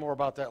 Say more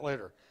about that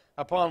later.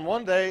 Upon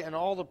one day in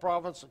all the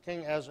province of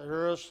King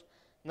Ahasuerus,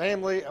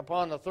 namely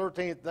upon the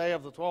 13th day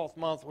of the 12th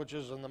month, which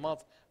is in the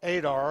month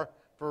Adar,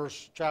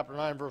 chapter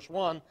 9, verse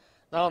 1.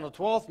 Now in the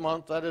 12th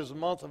month, that is the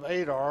month of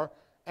Adar,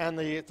 and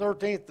the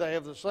 13th day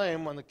of the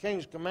same, when the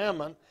king's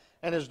commandment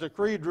and his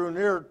decree drew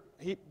near,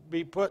 he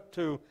be put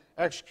to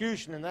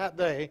execution in that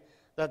day,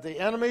 that the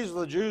enemies of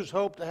the Jews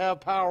hoped to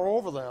have power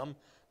over them,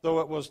 though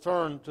it was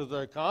turned to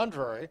the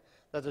contrary,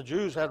 that the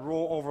Jews had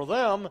rule over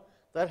them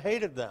that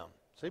hated them.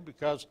 See,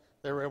 because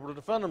they were able to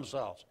defend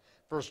themselves.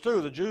 Verse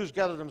 2, the Jews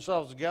gathered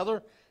themselves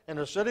together in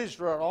the cities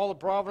throughout all the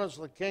province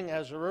of the king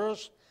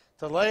Ahasuerus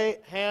to lay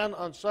hand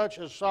on such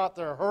as sought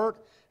their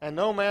hurt, and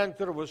no man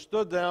could have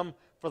withstood them,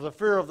 for the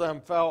fear of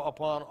them fell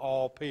upon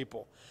all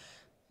people.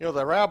 You know,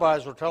 the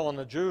rabbis were telling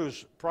the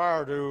Jews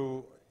prior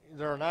to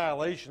their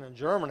annihilation in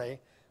Germany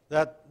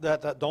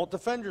that don't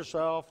defend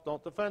yourself,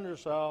 don't defend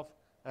yourself,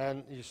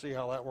 and you see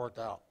how that worked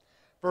out.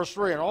 Verse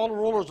 3, and all the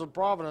rulers of the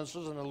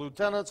provinces and the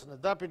lieutenants and the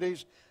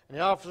deputies and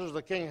the officers of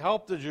the king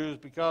helped the Jews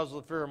because of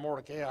the fear of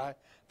Mordecai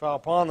fell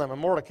upon them. And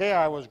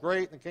Mordecai was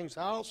great in the king's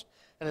house,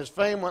 and his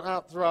fame went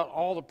out throughout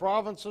all the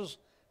provinces.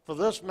 For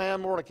this man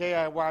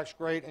Mordecai waxed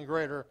great and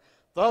greater.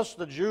 Thus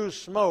the Jews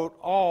smote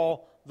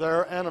all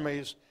their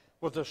enemies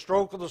with the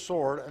stroke of the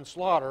sword and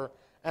slaughter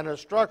and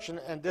destruction,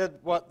 and did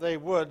what they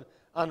would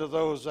unto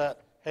those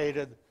that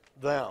hated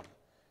them.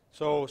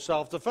 So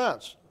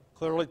self-defense,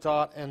 clearly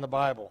taught in the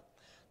Bible.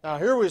 Now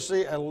here we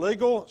see a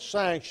legal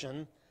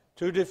sanction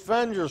to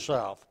defend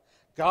yourself.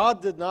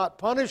 God did not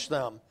punish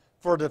them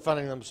for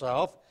defending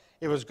themselves.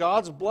 It was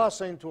God's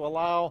blessing to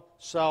allow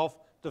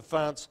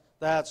self-defense.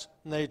 That's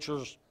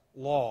nature's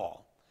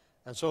law.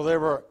 And so they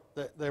were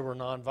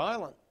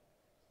nonviolent.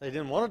 They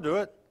didn't want to do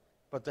it,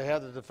 but they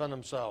had to defend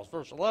themselves.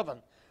 Verse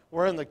 11,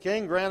 wherein the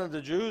king granted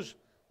the Jews,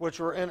 which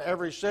were in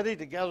every city,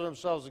 to gather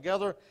themselves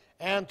together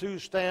and to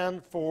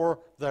stand for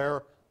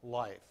their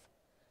life.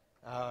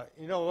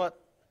 You know what?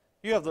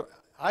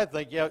 I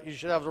think you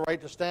should have the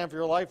right to stand for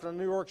your life in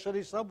the New York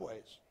City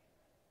subways.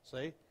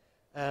 See?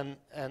 And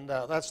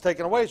that's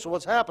taken away. So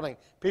what's happening?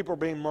 People are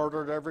being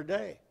murdered every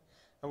day.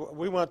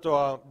 We went to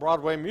a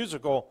Broadway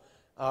musical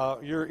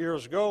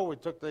years ago. We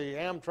took the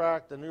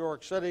Amtrak to New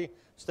York City,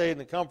 stayed in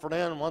the Comfort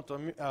Inn, went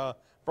to a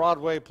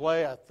Broadway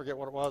play. I forget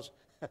what it was.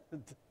 It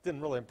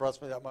didn't really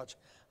impress me that much.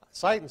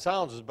 Sight and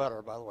Sounds is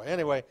better, by the way.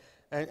 Anyway,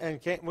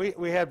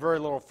 we had very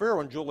little fear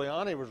when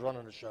Giuliani was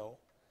running the show.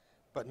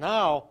 But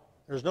now,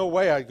 there's no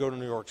way I'd go to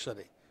New York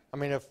City. I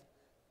mean, if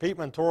Pete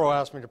Montoro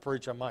asked me to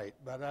preach, I might,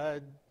 but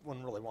I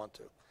wouldn't really want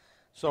to.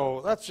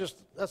 So that's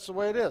the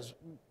way it is.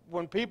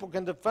 When people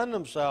can defend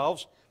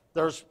themselves,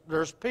 there's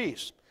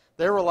peace.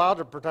 They were allowed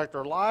to protect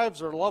their lives,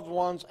 their loved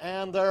ones,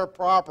 and their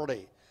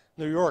property.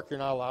 New York, you're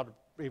not allowed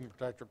to even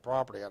protect your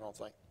property, I don't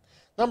think.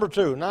 Number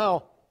 2,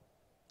 now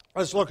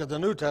let's look at the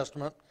New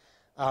Testament.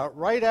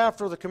 Right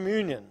after the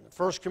communion, the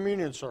first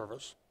communion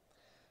service,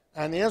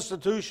 and the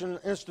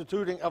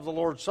instituting of the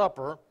Lord's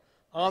Supper,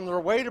 on their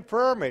way to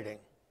prayer meeting,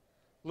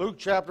 Luke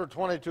chapter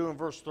 22 and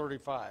verse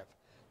 35.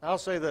 Now, I'll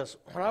say this.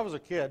 When I was a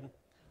kid,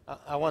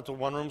 I went to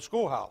one-room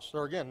schoolhouse.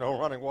 There again, no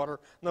running water,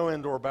 no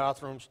indoor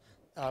bathrooms.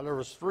 There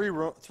was three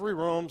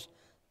rooms.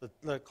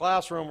 The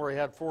classroom where he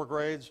had 4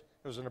 grades,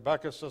 it was in the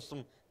Becca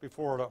system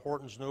before the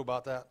Hortons knew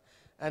about that.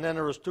 And then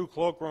there was 2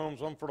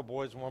 cloakrooms, one for the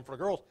boys and one for the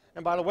girls.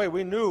 And by the way,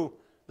 we knew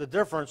the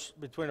difference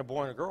between a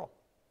boy and a girl.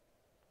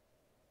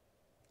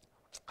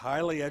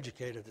 Highly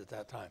educated at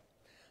that time.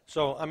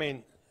 So, I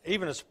mean,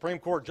 even a Supreme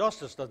Court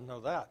justice doesn't know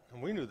that,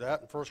 and we knew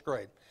that in first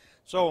grade.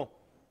 So,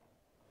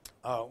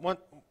 went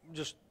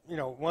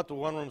to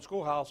one-room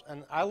schoolhouse,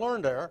 and I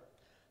learned there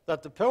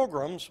that the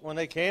pilgrims, when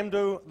they came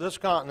to this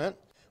continent,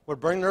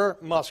 would bring their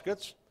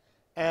muskets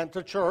and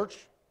to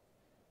church,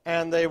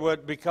 and they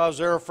would, because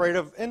they're afraid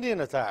of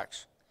Indian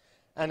attacks,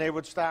 and they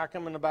would stack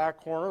them in the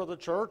back corner of the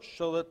church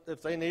so that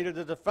if they needed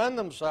to defend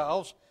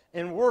themselves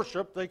in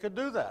worship, they could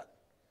do that.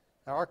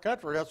 Now, our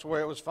country, that's the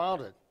way it was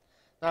founded.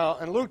 Now,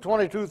 in Luke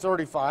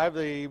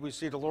 22:35, we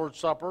see the Lord's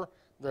Supper.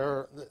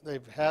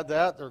 They've had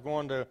that. They're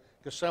going to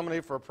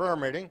Gethsemane for a prayer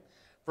meeting.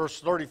 Verse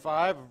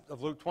 35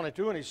 of Luke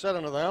 22, and he said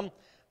unto them,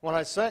 when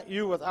I sent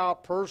you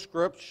without purse,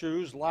 scrip,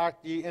 shoes,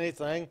 lacked ye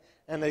anything?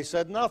 And they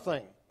said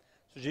nothing.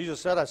 So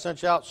Jesus said, I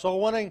sent you out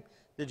soul winning.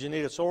 Did you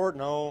need a sword?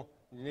 No.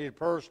 Did you need a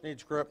purse? Need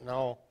scrip?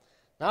 No.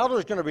 Now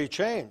there's going to be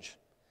change.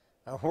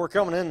 Now, we're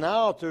coming in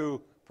now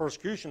to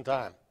persecution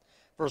time.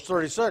 Verse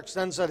 36,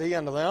 then said he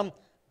unto them,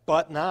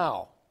 but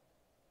now.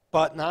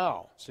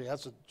 See,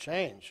 that's a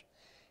change.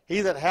 He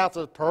that hath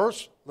a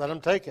purse, let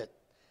him take it.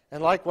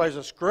 And likewise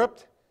a scrip,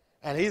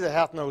 and he that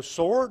hath no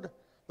sword,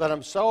 let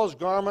him sell his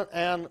garment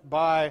and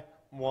buy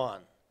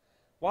one.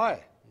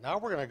 Why? Now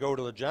we're going to go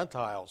to the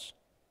Gentiles.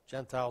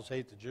 Gentiles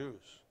hate the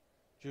Jews.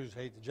 Jews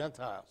hate the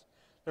Gentiles.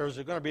 There's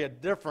going to be a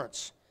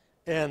difference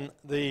in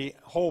the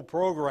whole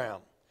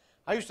program.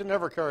 I used to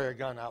never carry a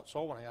gun out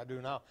soul winning. I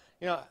do now.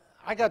 You know,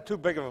 I got too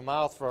big of a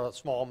mouth for a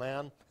small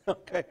man.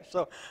 Okay,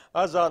 so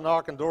I was out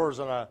knocking doors,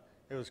 and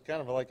it was kind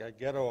of like a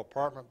ghetto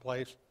apartment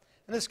place.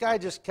 And this guy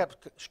just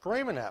kept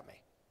screaming at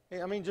me.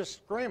 I mean, just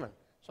screaming.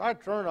 So I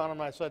turned on him,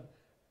 and I said,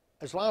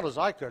 as loud as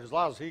I could, as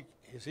loud as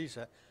he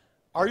said,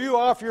 "Are you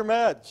off your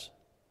meds?"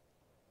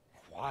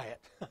 Quiet.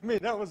 I mean,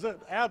 that was it.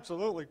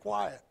 Absolutely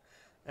quiet.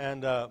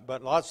 And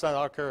but lots of times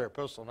I'll carry a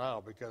pistol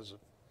now because,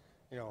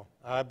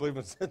 I believe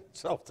in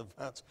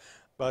self-defense.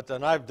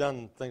 And I've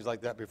done things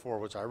like that before,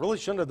 which I really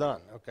shouldn't have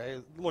done, okay,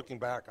 looking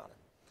back on it.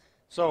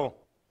 So,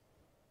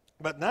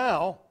 but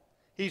now,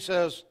 he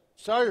says,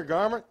 sell your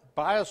garment,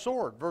 buy a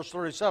sword. Verse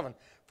 37,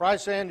 for I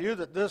say unto you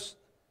that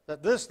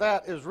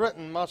that is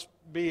written must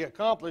be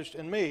accomplished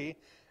in me,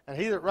 and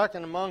he that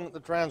reckoned among the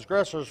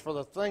transgressors for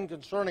the thing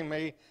concerning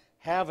me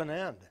have an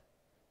end.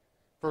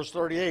 Verse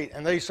 38,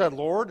 and they said,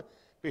 Lord,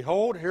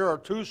 behold, here are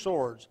 2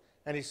 swords.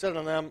 And he said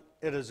unto them,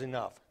 it is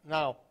enough.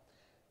 Now,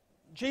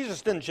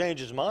 Jesus didn't change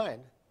his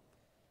mind.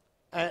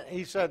 And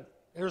he said,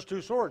 here's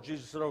 2 swords.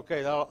 Jesus said,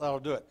 okay, that'll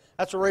do it.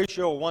 That's a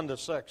ratio of 1 to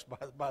 6,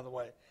 by the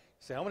way. You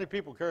say, how many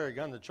people carry a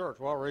gun to church?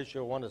 Well, a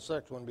ratio of 1 to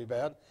 6 wouldn't be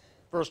bad.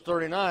 Verse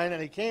 39,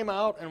 and he came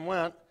out and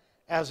went,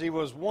 as he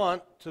was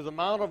wont, to the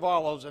Mount of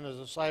Olives, and his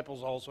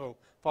disciples also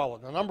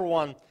followed. Now, number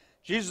 1,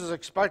 Jesus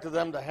expected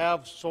them to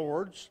have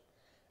swords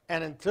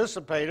and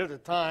anticipated a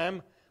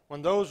time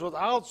when those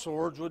without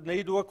swords would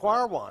need to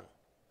acquire one.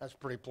 That's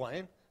pretty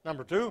plain.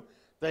 Number 2,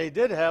 they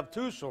did have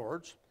 2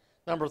 swords.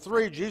 Number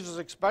 3, Jesus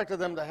expected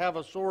them to have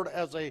a sword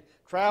as they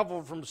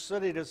traveled from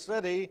city to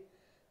city,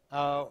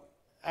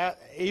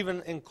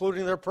 even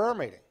including their prayer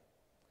meeting.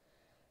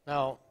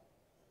 Now,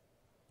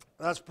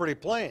 that's pretty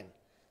plain.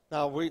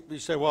 Now, we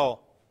say,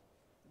 well,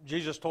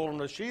 Jesus told them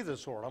to sheathe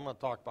his sword. I'm going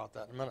to talk about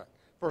that in a minute.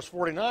 Verse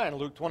 49,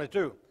 Luke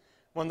 22.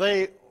 When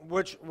they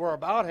which were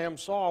about him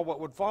saw what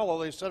would follow,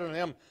 they said unto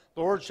him,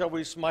 Lord, shall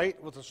we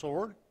smite with the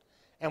sword?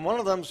 And one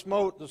of them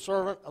smote the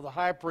servant of the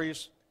high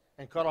priest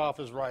and cut off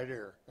his right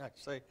ear. I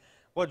say,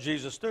 what did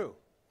Jesus do?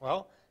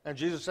 Well, and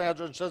Jesus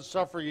answered and said,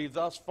 suffer ye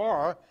thus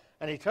far.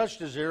 And he touched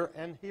his ear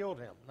and healed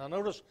him. Now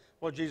notice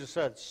what Jesus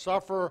said,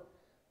 suffer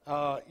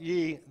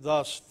ye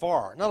thus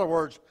far. In other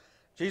words,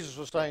 Jesus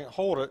was saying,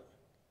 hold it.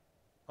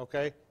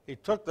 Okay? He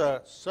took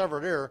the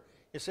severed ear.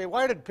 You say,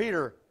 why did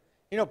Peter?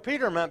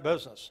 Peter meant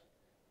business.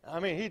 I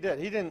mean, he did.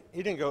 He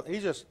didn't go. He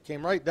just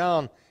came right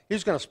down.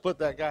 He's going to split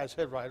that guy's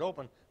head right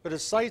open. But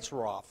his sights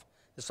were off.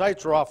 His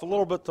sights were off a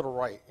little bit to the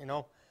right,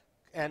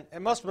 And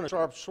it must have been a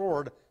sharp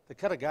sword to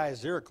cut a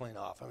guy's ear clean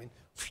off. I mean,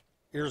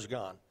 ear's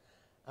gone.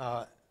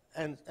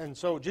 And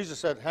so Jesus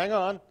said, hang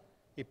on.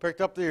 He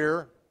picked up the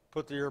ear,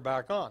 put the ear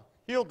back on,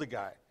 healed the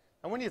guy.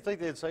 And when do you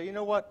think they'd say, you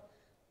know what?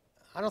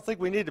 I don't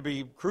think we need to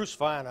be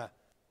crucifying a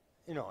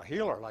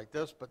healer like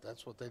this, but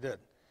that's what they did.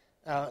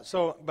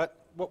 But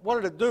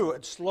what did it do?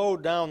 It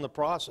slowed down the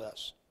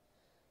process.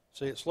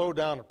 See, it slowed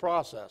down the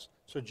process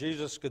so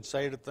Jesus could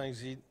say the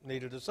things he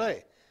needed to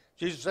say.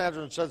 Jesus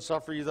answered and said,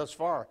 suffer ye thus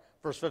far.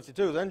 Verse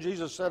 52, then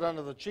Jesus said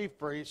unto the chief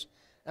priests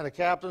and the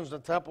captains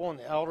of the temple and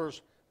the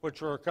elders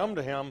which were come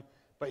to him,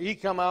 but ye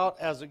come out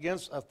as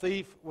against a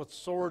thief with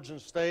swords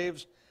and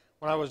staves.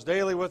 When I was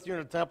daily with you in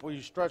the temple,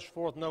 you stretched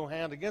forth no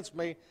hand against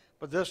me,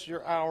 but this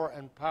your hour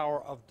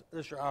power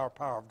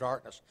of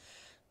darkness.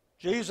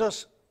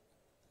 Jesus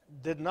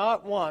did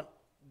not want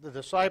the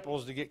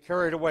disciples to get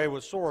carried away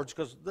with swords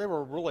because they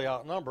were really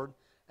outnumbered.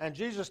 And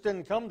Jesus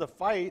didn't come to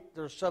fight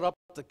or set up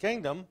the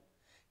kingdom.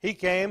 He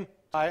came to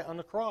die on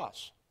the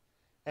cross.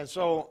 And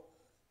so,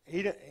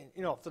 if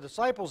the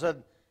disciples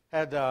had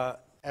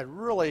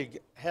really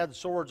had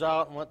swords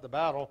out and went to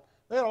battle,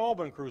 they had all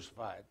been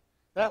crucified.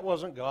 That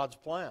wasn't God's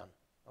plan.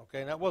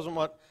 Okay, and that wasn't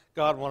what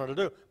God wanted to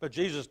do. But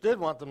Jesus did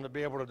want them to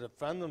be able to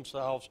defend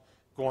themselves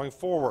going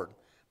forward.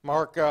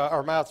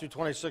 Matthew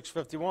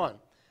 26:51.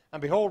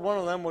 And behold, one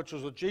of them, which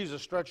was with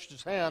Jesus, stretched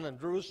his hand and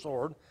drew his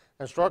sword,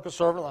 and struck a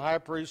servant of the high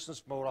priest, and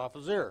smote off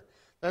his ear.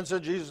 Then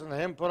said Jesus unto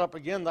him, put up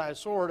again thy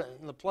sword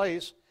in the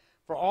place,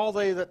 for all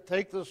they that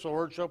take the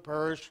sword shall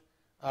perish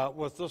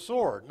with the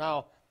sword.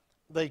 Now,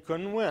 they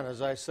couldn't win,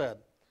 as I said.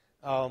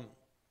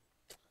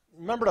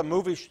 Remember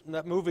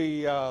that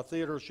movie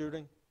theater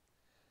shooting?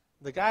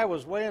 The guy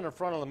was way in the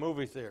front of the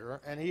movie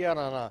theater, and he had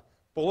on a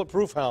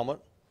bulletproof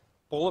helmet,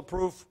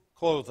 bulletproof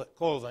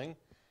clothing.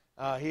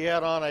 He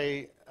had on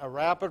a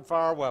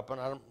rapid-fire weapon.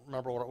 I don't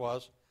remember what it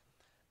was.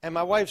 And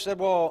my wife said,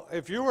 well,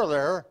 if you were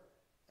there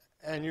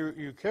and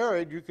you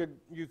carried, you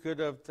could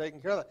have taken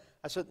care of that.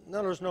 I said,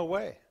 no, there's no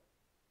way.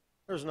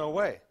 There's no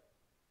way.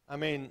 I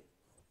mean,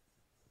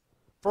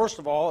 first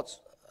of all,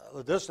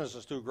 the distance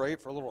is too great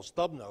for a little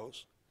stub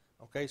nose.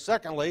 Okay.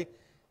 Secondly,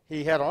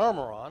 he had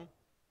armor on.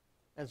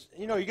 And,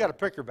 you got to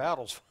pick your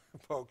battles,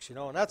 folks, and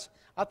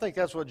I think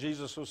that's what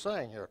Jesus was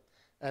saying here.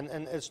 And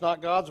it's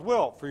not God's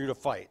will for you to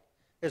fight.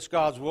 It's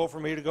God's will for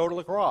me to go to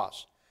the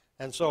cross.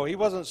 And so he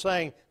wasn't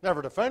saying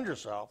never defend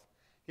yourself.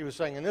 He was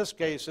saying in this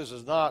case, this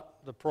is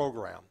not the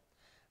program.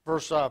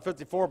 Verse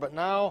 54,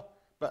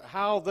 but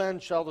how then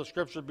shall the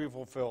scripture be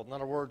fulfilled? In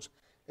other words,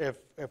 if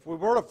we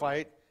were to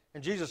fight,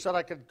 and Jesus said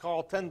I could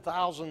call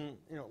 10,000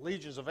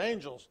 legions of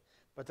angels,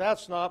 but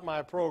that's not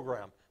my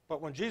program.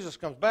 But when Jesus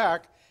comes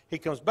back, he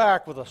comes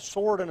back with a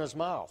sword in his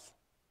mouth,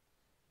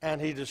 and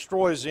he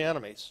destroys the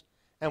enemies.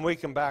 And we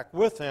come back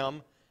with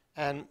him,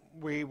 and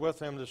we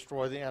with him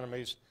destroy the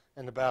enemies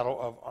in the battle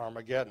of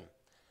Armageddon.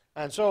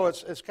 And so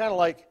it's kind of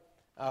like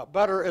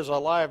better is a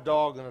live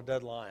dog than a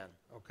dead lion.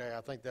 Okay,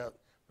 I think that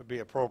would be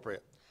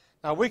appropriate.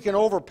 Now we can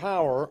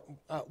overpower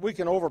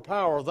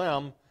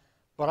them,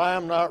 but I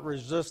am not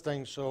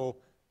resisting, so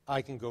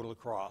I can go to the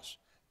cross.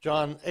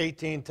 John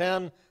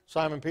 18:10,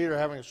 Simon Peter,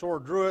 having a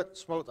sword, drew it,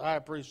 smote the high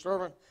priest's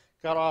servant,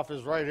 cut off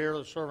his right ear.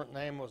 The servant's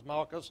name was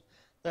Malchus.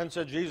 Then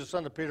said Jesus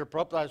unto Peter,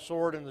 put up thy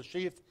sword in the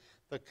sheath.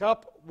 The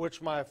cup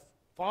which my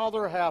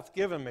Father hath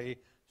given me,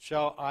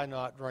 shall I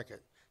not drink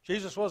it?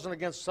 Jesus wasn't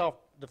against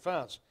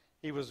self-defense.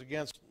 He was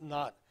against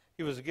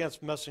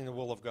messing the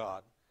will of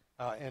God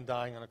and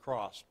dying on a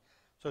cross.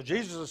 So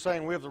Jesus is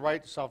saying we have the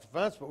right to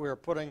self-defense, but we are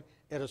putting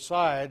it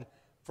aside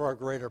for a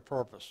greater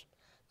purpose.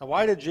 Now,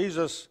 why did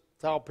Jesus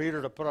tell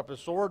Peter to put up his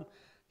sword?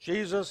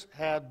 Jesus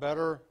had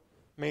better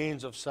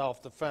means of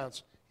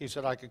self-defense. He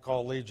said, I could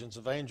call legions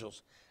of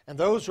angels. And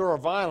those who are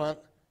violent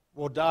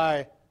will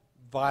die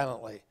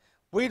violently.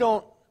 We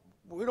don't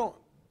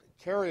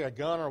carry a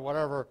gun or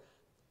whatever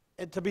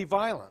to be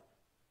violent.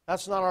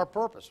 That's not our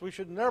purpose. We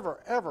should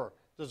never, ever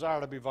desire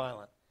to be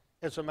violent.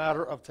 It's a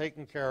matter of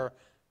taking care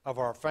of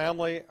our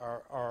family,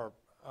 our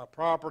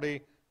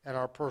property, and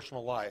our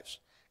personal lives.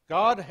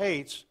 God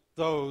hates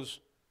those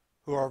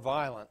who are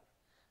violent.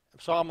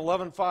 Psalm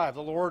 11:5,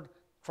 the Lord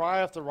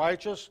trieth the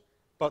righteous,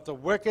 but the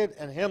wicked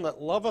and him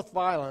that loveth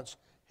violence,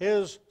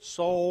 his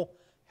soul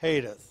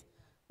hateth.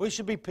 We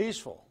should be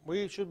peaceful.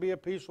 We should be a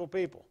peaceful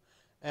people.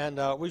 And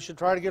we should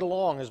try to get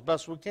along as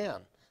best we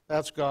can.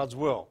 That's God's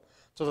will.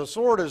 So the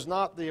sword is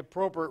not the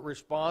appropriate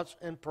response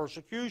in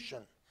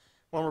persecution.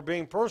 When we're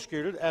being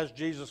persecuted, as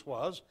Jesus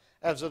was,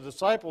 as the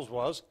disciples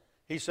was,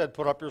 he said,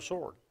 put up your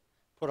sword.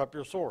 Put up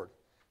your sword.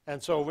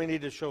 And so we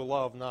need to show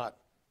love, not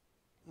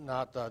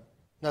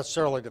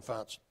necessarily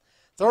defense.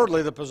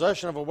 Thirdly, the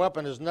possession of a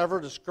weapon is never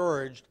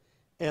discouraged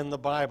in the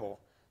Bible.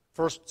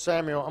 1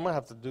 Samuel, I'm going to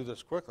have to do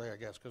this quickly, I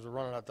guess, because we're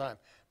running out of time.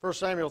 1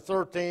 Samuel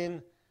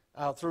 13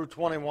 through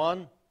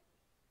 21,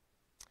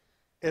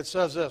 it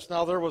says this,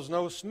 now there was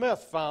no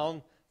smith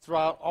found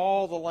throughout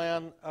all the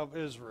land of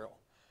Israel.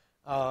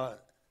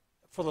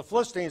 For the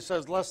Philistines,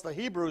 says, lest the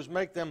Hebrews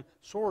make them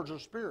swords or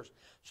spears.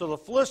 So the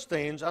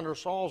Philistines, under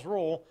Saul's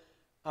rule,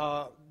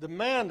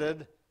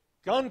 demanded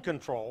gun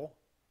control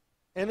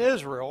in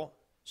Israel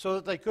so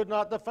that they could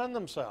not defend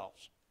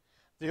themselves.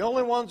 The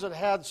only ones that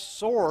had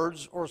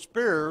swords or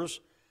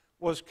spears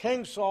was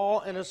King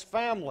Saul and his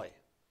family.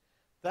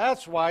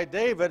 That's why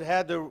David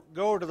had to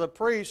go to the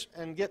priest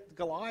and get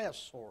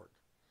Goliath's sword.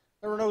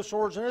 There were no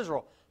swords in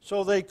Israel,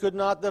 so they could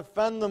not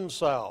defend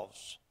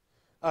themselves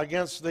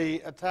against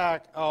the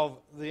attack of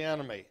the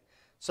enemy.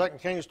 2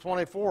 Kings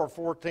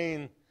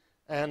 24:14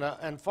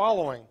 and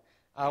following,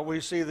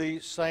 we see the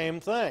same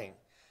thing.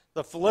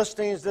 The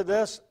Philistines did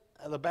this,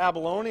 the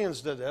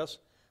Babylonians did this,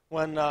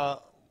 when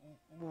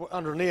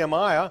under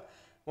Nehemiah,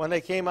 when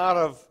they came out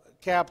of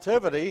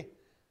captivity,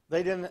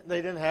 they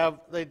didn't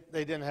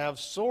have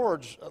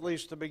swords, at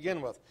least to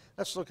begin with.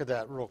 Let's look at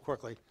that real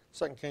quickly.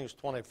 2 Kings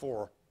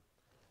 24.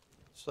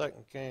 2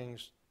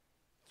 Kings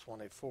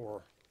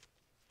 24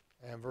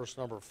 and verse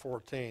number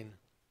 14.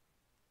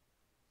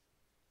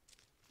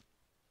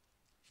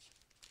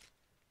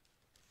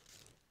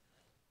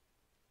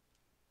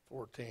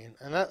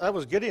 And that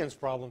was Gideon's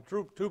problem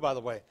too, by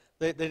the way.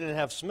 They didn't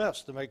have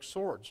smiths to make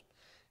swords.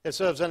 It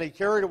says, and he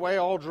carried away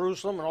all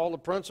Jerusalem and all the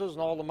princes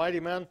and all the mighty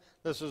men.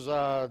 This is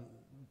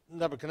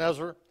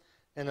Nebuchadnezzar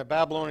in the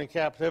Babylonian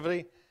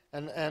captivity.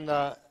 And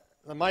the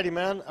mighty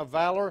men of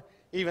valor,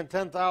 even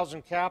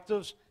 10,000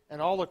 captives,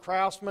 and all the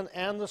craftsmen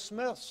and the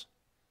smiths.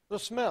 The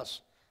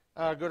smiths.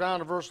 Go down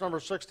to verse number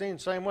 16,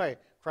 same way.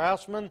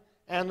 Craftsmen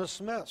and the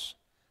smiths.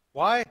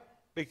 Why?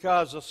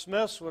 Because the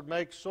smiths would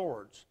make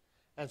swords.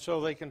 And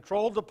so they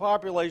controlled the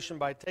population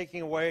by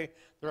taking away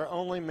their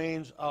only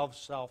means of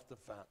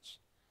self-defense.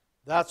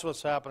 That's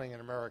what's happening in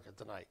America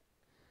tonight.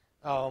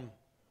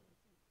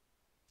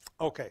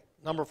 Okay,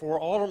 number 4.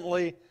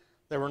 Ultimately,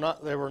 they were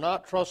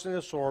not trusting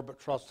the sword, but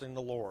trusting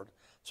the Lord.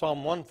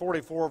 Psalm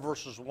 144,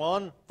 verse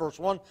 1.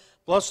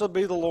 Blessed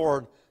be the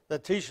Lord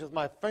that teacheth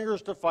my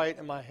fingers to fight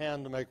and my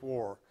hand to make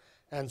war.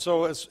 And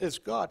so it's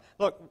God.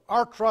 Look,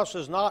 our trust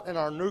is not in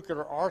our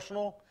nuclear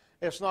arsenal.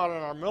 It's not in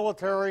our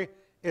military.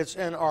 It's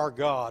in our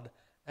God.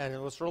 And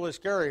what's really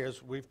scary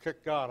is we've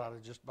kicked God out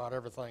of just about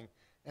everything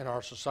in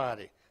our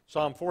society.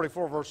 Psalm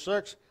 44, verse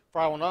 6,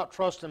 for I will not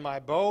trust in my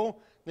bow,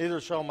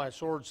 neither shall my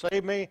sword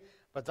save me.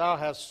 but thou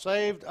hast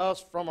saved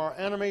us from our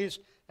enemies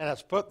and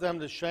hast put them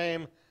to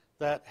shame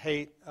that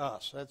hate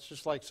us. That's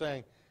just like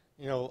saying,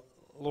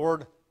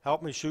 Lord,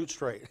 help me shoot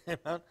straight.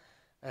 Amen?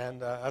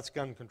 And that's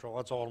gun control.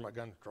 That's ultimate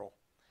gun control.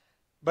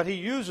 But he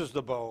uses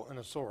the bow and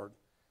the sword.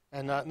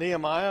 And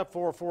Nehemiah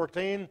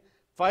 4:14,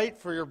 fight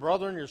for your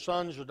brethren, your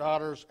sons, your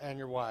daughters, and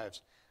your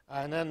wives.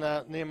 And then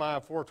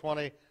Nehemiah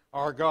 4:20,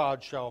 our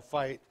God shall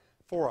fight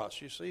for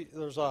us. You see,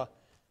 there's a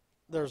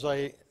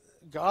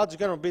God's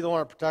going to be the one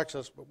that protects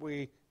us, but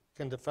we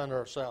can defend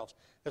ourselves.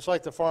 It's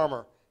like the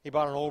farmer. He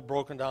bought an old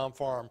broken down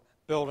farm,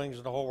 buildings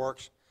and the whole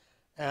works.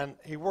 And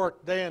he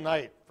worked day and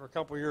night for a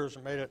couple of years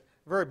and made it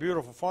a very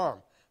beautiful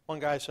farm. One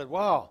guy said,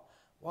 wow,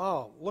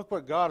 look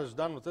what God has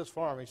done with this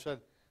farm. He said,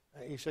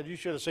 you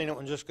should have seen it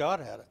when just God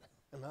had it.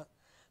 Amen?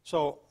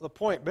 So the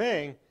point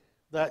being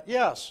that,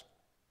 yes,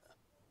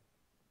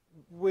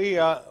 we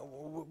have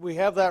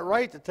that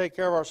right to take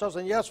care of ourselves.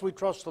 And yes, we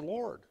trust the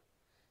Lord.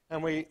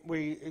 And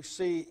we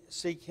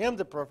seek Him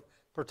to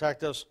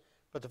protect us.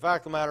 But the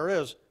fact of the matter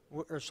is,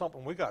 there's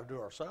something we got to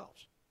do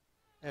ourselves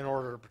in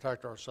order to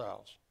protect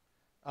ourselves.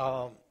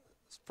 1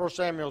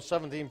 Samuel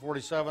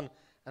 17:47,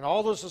 and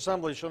all this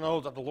assembly shall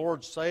know that the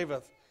Lord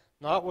saveth,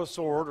 not with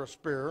sword or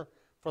spear,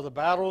 for the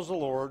battle is the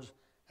Lord's,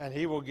 and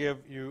He will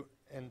give you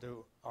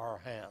into our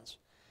hands.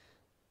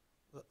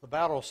 The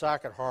Battle of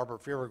Sackett Harbor,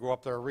 if you ever go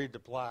up there, read the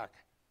plaque.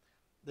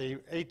 The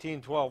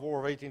War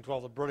of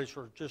 1812, the British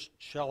were just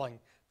shelling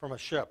from a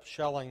ship,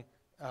 shelling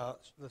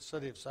the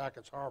city of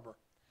Sackett's Harbor.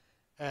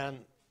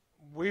 And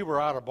we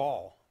were out of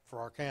ball for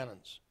our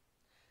cannons.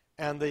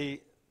 And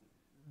the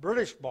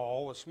British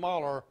ball was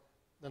smaller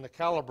than the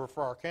caliber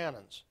for our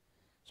cannons.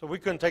 So we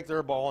couldn't take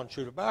their ball and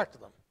shoot it back to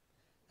them.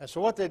 And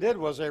so what they did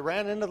was they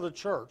ran into the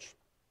church.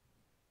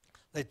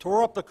 They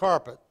tore up the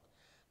carpet.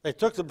 They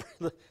took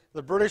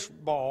the British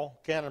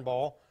ball,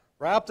 cannonball,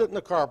 wrapped it in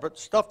the carpet,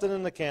 stuffed it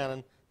in the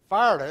cannon,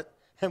 fired it,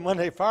 and when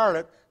they fired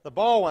it, the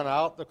ball went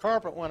out, the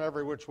carpet went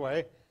every which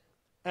way,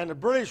 and the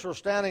British were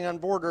standing on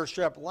board their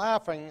ship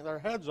laughing their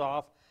heads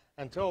off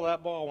until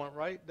that ball went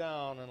right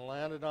down and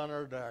landed on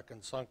their deck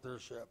and sunk their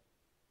ship.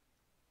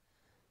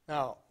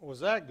 Now, was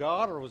that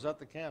God or was that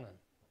the cannon?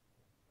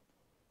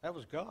 That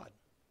was God.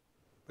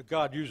 But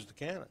God used the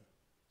cannon.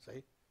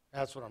 See?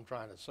 That's what I'm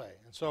trying to say.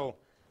 And so,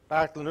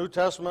 back to the New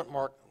Testament,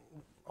 Mark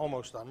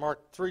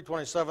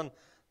 3:27,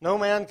 no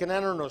man can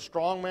enter into a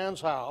strong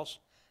man's house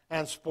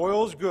and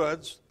spoil his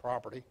goods,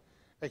 property,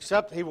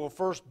 except he will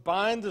first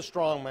bind the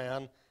strong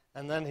man,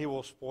 and then he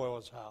will spoil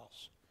his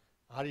house.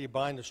 How do you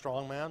bind a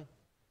strong man?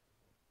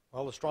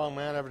 Well, the strong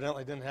man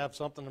evidently didn't have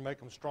something to make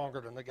him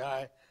stronger than the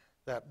guy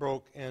that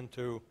broke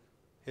into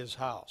his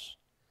house.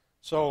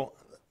 So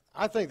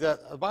I think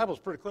that the Bible's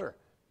pretty clear.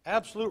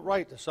 Absolute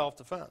right to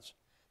self-defense.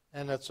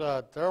 And it's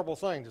a terrible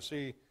thing to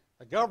see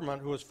a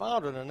government who is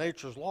founded in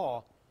nature's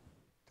law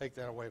take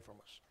that away from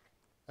us.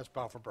 Let's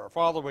bow for prayer.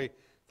 Father, we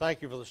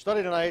thank you for the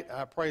study tonight.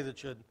 I pray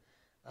that you'd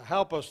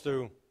help us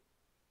to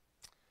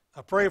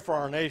pray for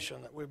our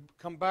nation, that we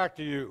come back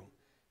to you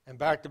and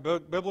back to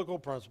biblical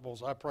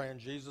principles. I pray in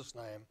Jesus'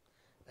 name.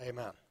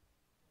 Amen.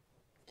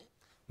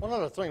 One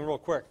other thing real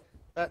quick.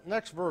 That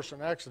next verse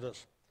in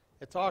Exodus,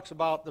 it talks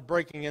about the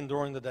breaking in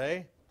during the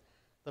day.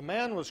 The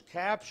man was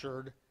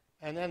captured,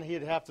 and then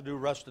he'd have to do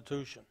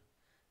restitution.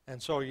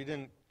 And so you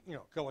didn't,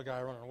 kill a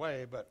guy running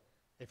away, but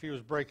if he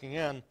was breaking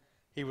in,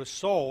 he was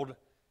sold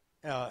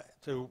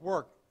to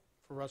work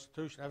for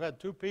restitution. I've had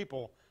 2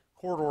 people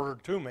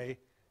court-ordered to me,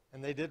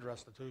 and they did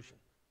restitution,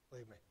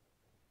 believe me.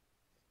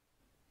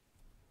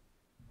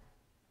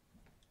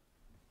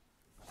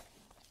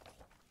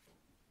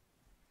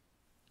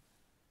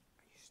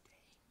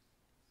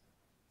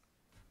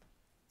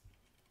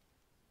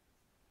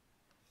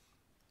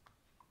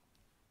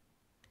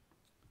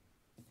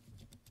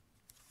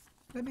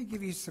 Let me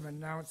give you some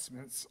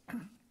announcements.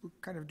 We're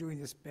kind of doing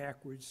this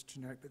backwards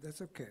tonight, but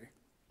that's okay.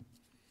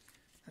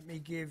 Let me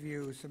give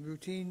you some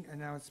routine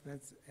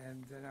announcements,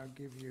 and then I'll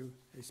give you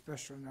a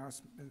special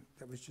announcement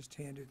that was just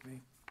handed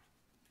me.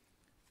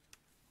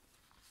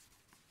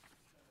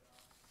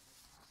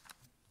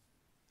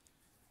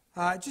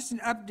 Just an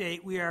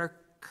update. We are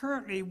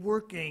currently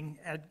working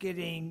at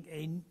getting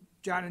a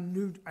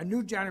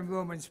new John and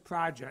Romans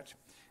project.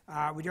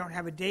 We don't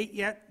have a date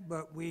yet,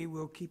 but we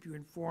will keep you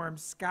informed.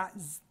 Scott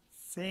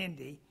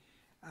Sandy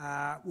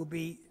will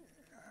be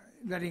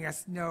letting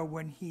us know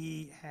when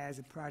he has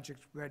a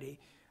project ready.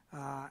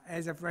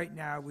 As of right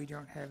now, we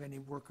don't have any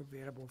work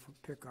available for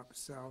pickup,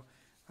 so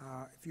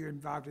if you're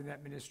involved in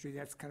that ministry,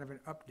 that's kind of an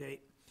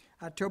update.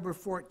 October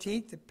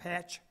 14th, the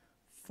Patch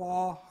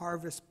Fall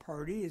Harvest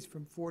Party is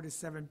from 4 to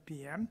 7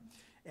 p.m.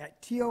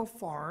 at Teal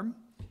Farm.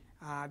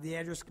 The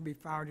address can be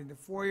found in the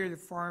foyer. The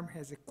farm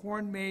has a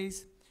corn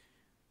maze,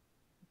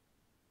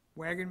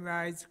 wagon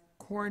rides,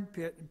 corn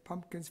pit, and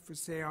pumpkins for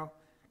sale.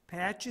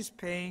 Patch is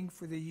paying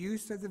for the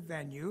use of the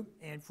venue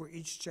and for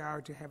each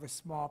child to have a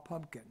small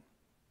pumpkin.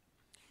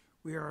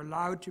 We are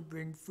allowed to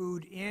bring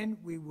food in.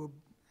 We will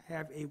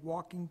have a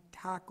walking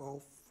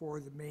taco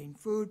for the main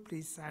food.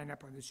 Please sign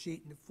up on the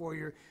sheet in the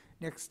foyer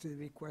next to the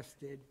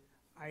requested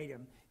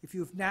item. If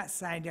you've not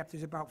signed up,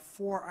 there's about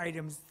 4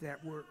 items that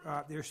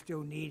they're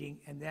still needing,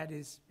 and that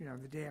is,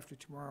 the day after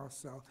tomorrow.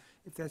 So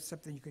if that's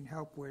something you can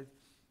help with,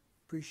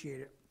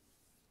 appreciate it.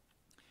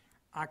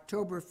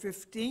 October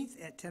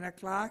 15th at 10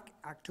 o'clock,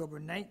 October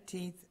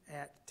 19th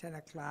at 10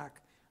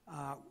 o'clock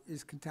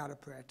is cantata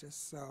practice.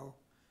 So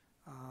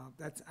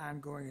that's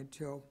ongoing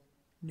until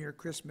near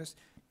Christmas.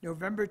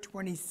 November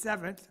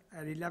 27th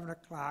at 11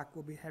 o'clock,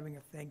 we'll be having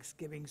a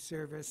Thanksgiving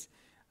service.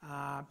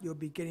 You'll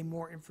be getting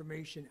more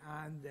information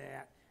on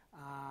that.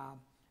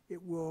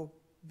 It will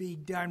be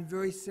done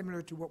very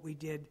similar to what we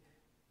did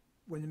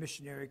when the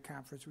missionary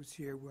conference was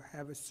here. We'll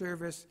have a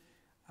service,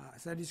 a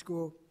Sunday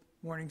school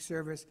morning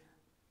service,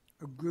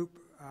 a group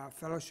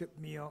fellowship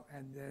meal,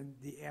 and then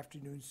the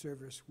afternoon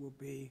service will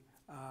be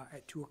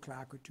at 2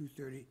 o'clock or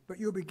 2:30. But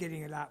you'll be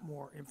getting a lot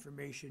more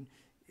information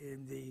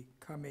in the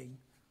coming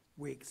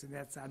weeks, and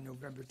that's on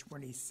November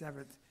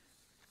 27th.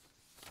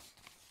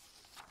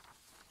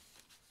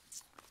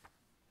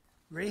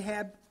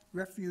 Rahab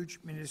Refuge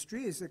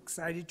Ministry is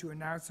excited to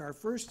announce our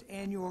first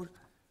annual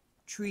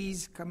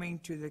trees coming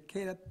to the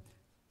Caleb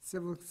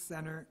Civil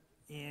Center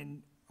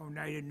in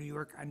Oneida, New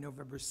York on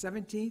November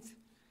 17th,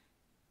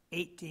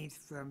 18th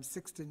from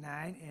 6 to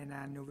 9, and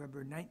on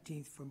November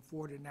 19th from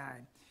 4 to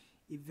 9.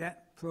 Event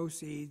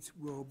proceeds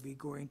will be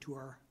going to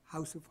our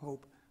House of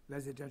Hope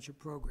residential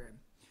program.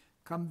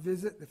 Come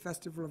visit the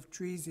Festival of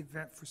Trees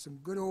event for some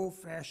good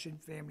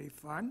old-fashioned family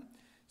fun.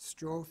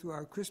 Stroll through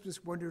our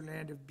Christmas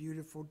wonderland of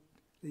beautifully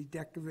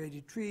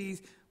decorated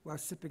trees while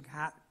sipping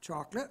hot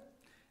chocolate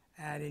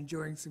and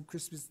enjoying some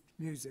Christmas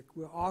music.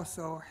 We'll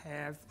also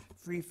have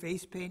free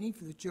face painting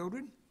for the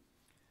children,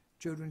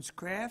 children's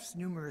crafts,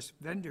 numerous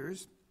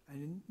vendors, a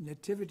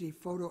nativity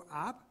photo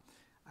op,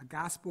 a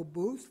gospel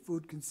booth,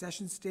 food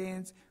concession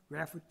stands,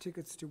 raffle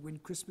tickets to win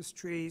Christmas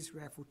trees,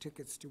 raffle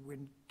tickets to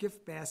win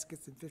gift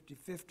baskets and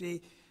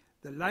 50/50.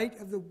 The Light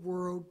of the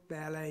World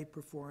Ballet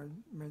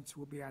performance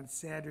will be on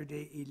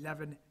Saturday,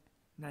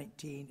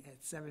 11/19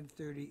 at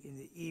 7:30 in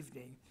the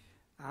evening.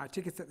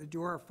 Tickets at the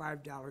door are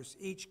 $5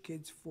 each.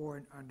 Kids 4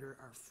 and under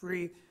are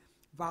free.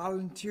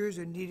 Volunteers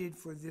are needed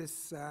for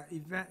this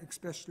event,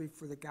 especially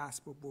for the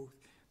gospel booth.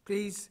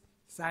 Please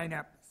sign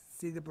up,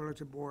 see the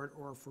bulletin board,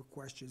 or for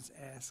questions,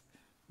 ask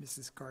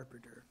Mrs.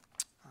 Carpenter.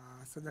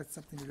 So that's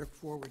something to look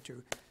forward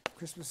to.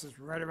 Christmas is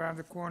right around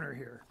the corner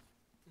here.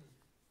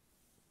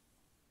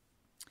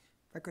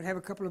 If I could have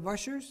a couple of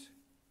ushers,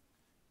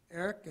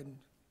 Eric and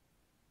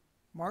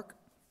Mark.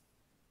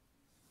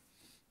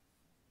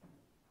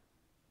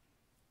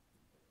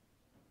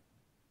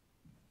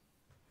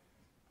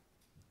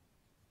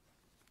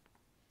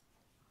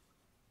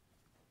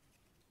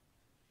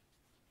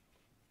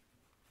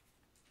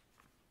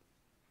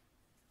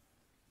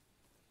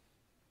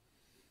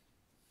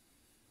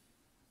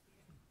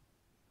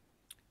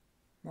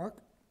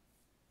 Mark?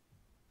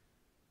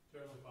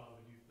 Heavenly Father,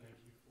 we do thank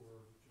you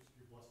for just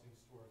your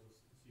blessings towards us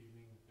this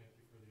evening. Thank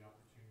you for the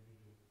opportunity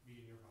to be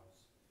in your house.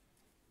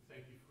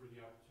 Thank you for the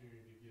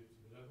opportunity to give to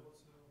the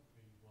Netherlands now.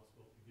 May you bless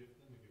both the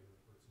gift and the giver.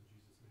 For it's in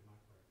Jesus' name I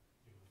pray.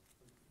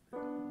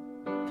 Amen.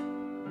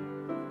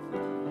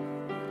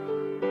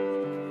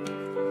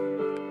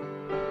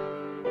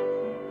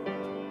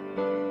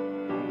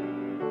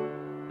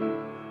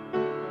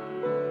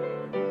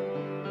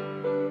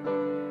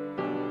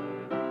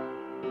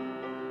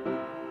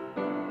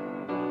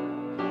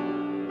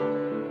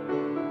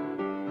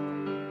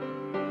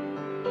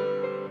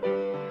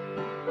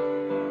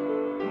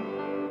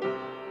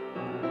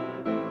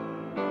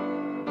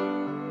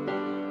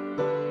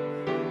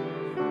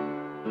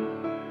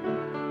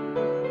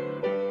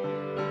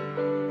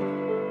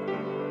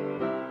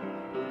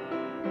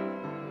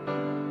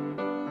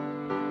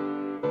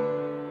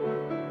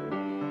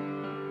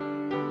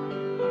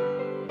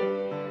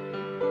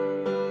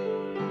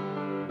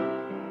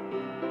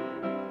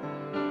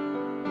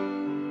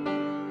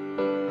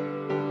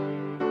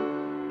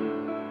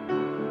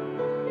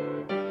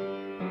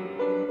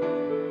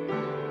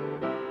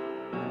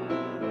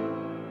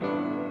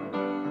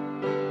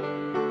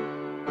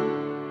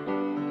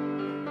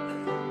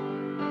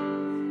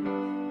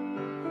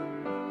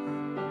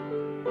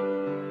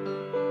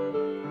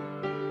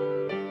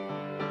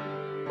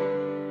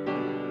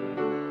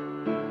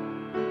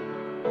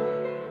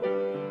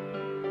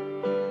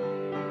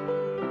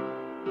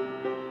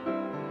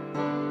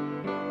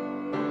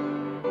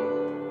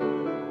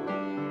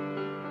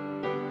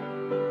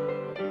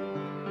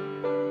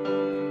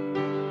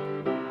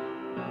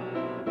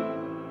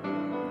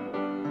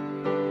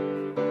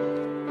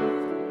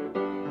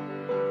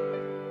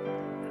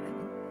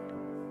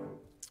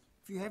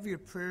 If you have your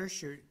prayer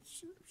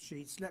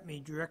sheets, let me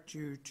direct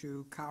you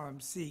to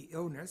column C,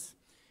 illness,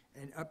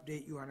 and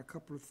update you on a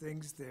couple of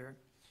things there.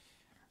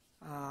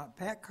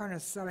 Pat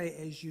Carnacelli,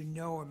 as you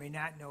know or may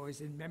not know,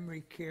 is in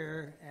memory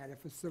care at a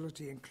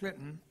facility in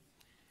Clinton.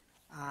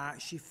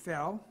 She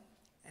fell,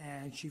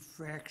 and she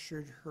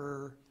fractured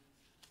her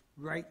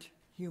right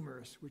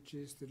humerus, which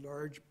is the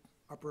large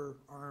upper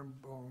arm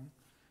bone.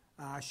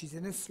 She's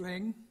in a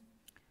sling.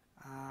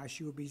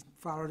 She will be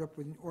followed up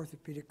with an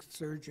orthopedic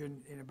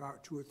surgeon in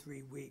about 2 or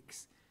 3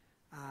 weeks.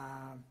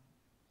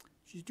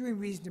 She's doing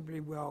reasonably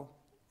well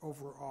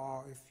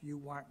overall. If you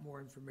want more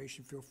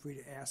information, feel free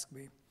to ask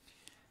me.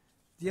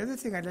 The other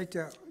thing I'd like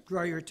to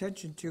draw your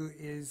attention to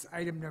is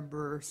item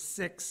number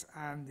 6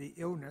 on the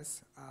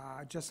illness,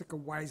 Jessica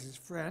Wise's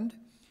friend,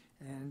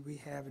 and we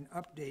have an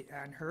update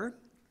on her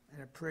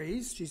and a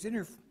praise. She's in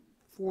her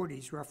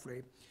 40s,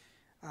 roughly.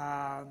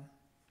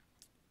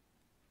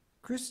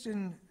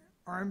 Kristen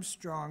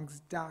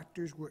Armstrong's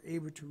doctors were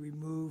able to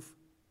remove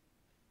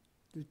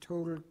the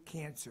total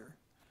cancer,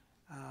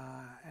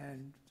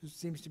 and there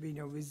seems to be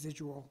no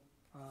residual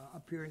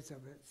appearance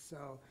of it,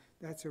 so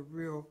that's a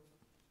real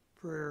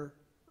prayer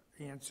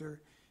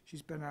answer.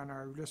 She's been on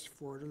our list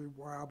for a little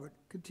while, but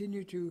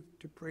continue to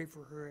pray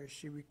for her as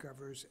she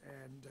recovers,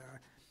 and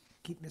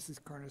keep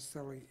Mrs.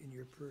 Carnicelli in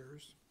your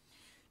prayers.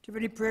 Do you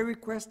have any prayer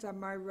requests on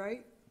my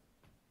right?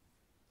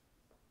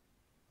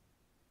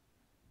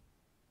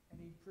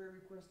 Any prayer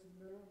requests in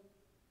the middle?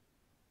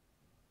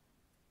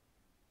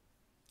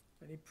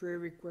 Any prayer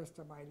requests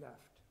on my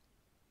left?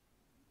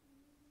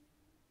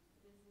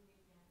 Busy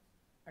weekend.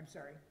 I'm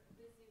sorry?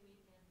 Busy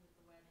weekend with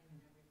the wedding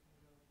and everything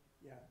going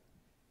on. Yeah.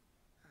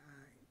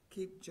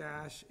 Keep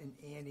Josh and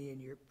Annie in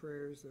your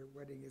prayers. Their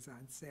wedding is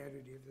on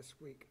Saturday of this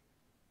week.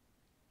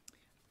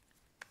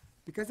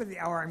 Because of the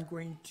hour, I'm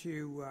going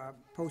to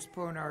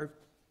postpone our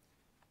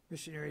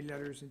missionary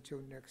letters until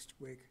next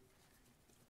week.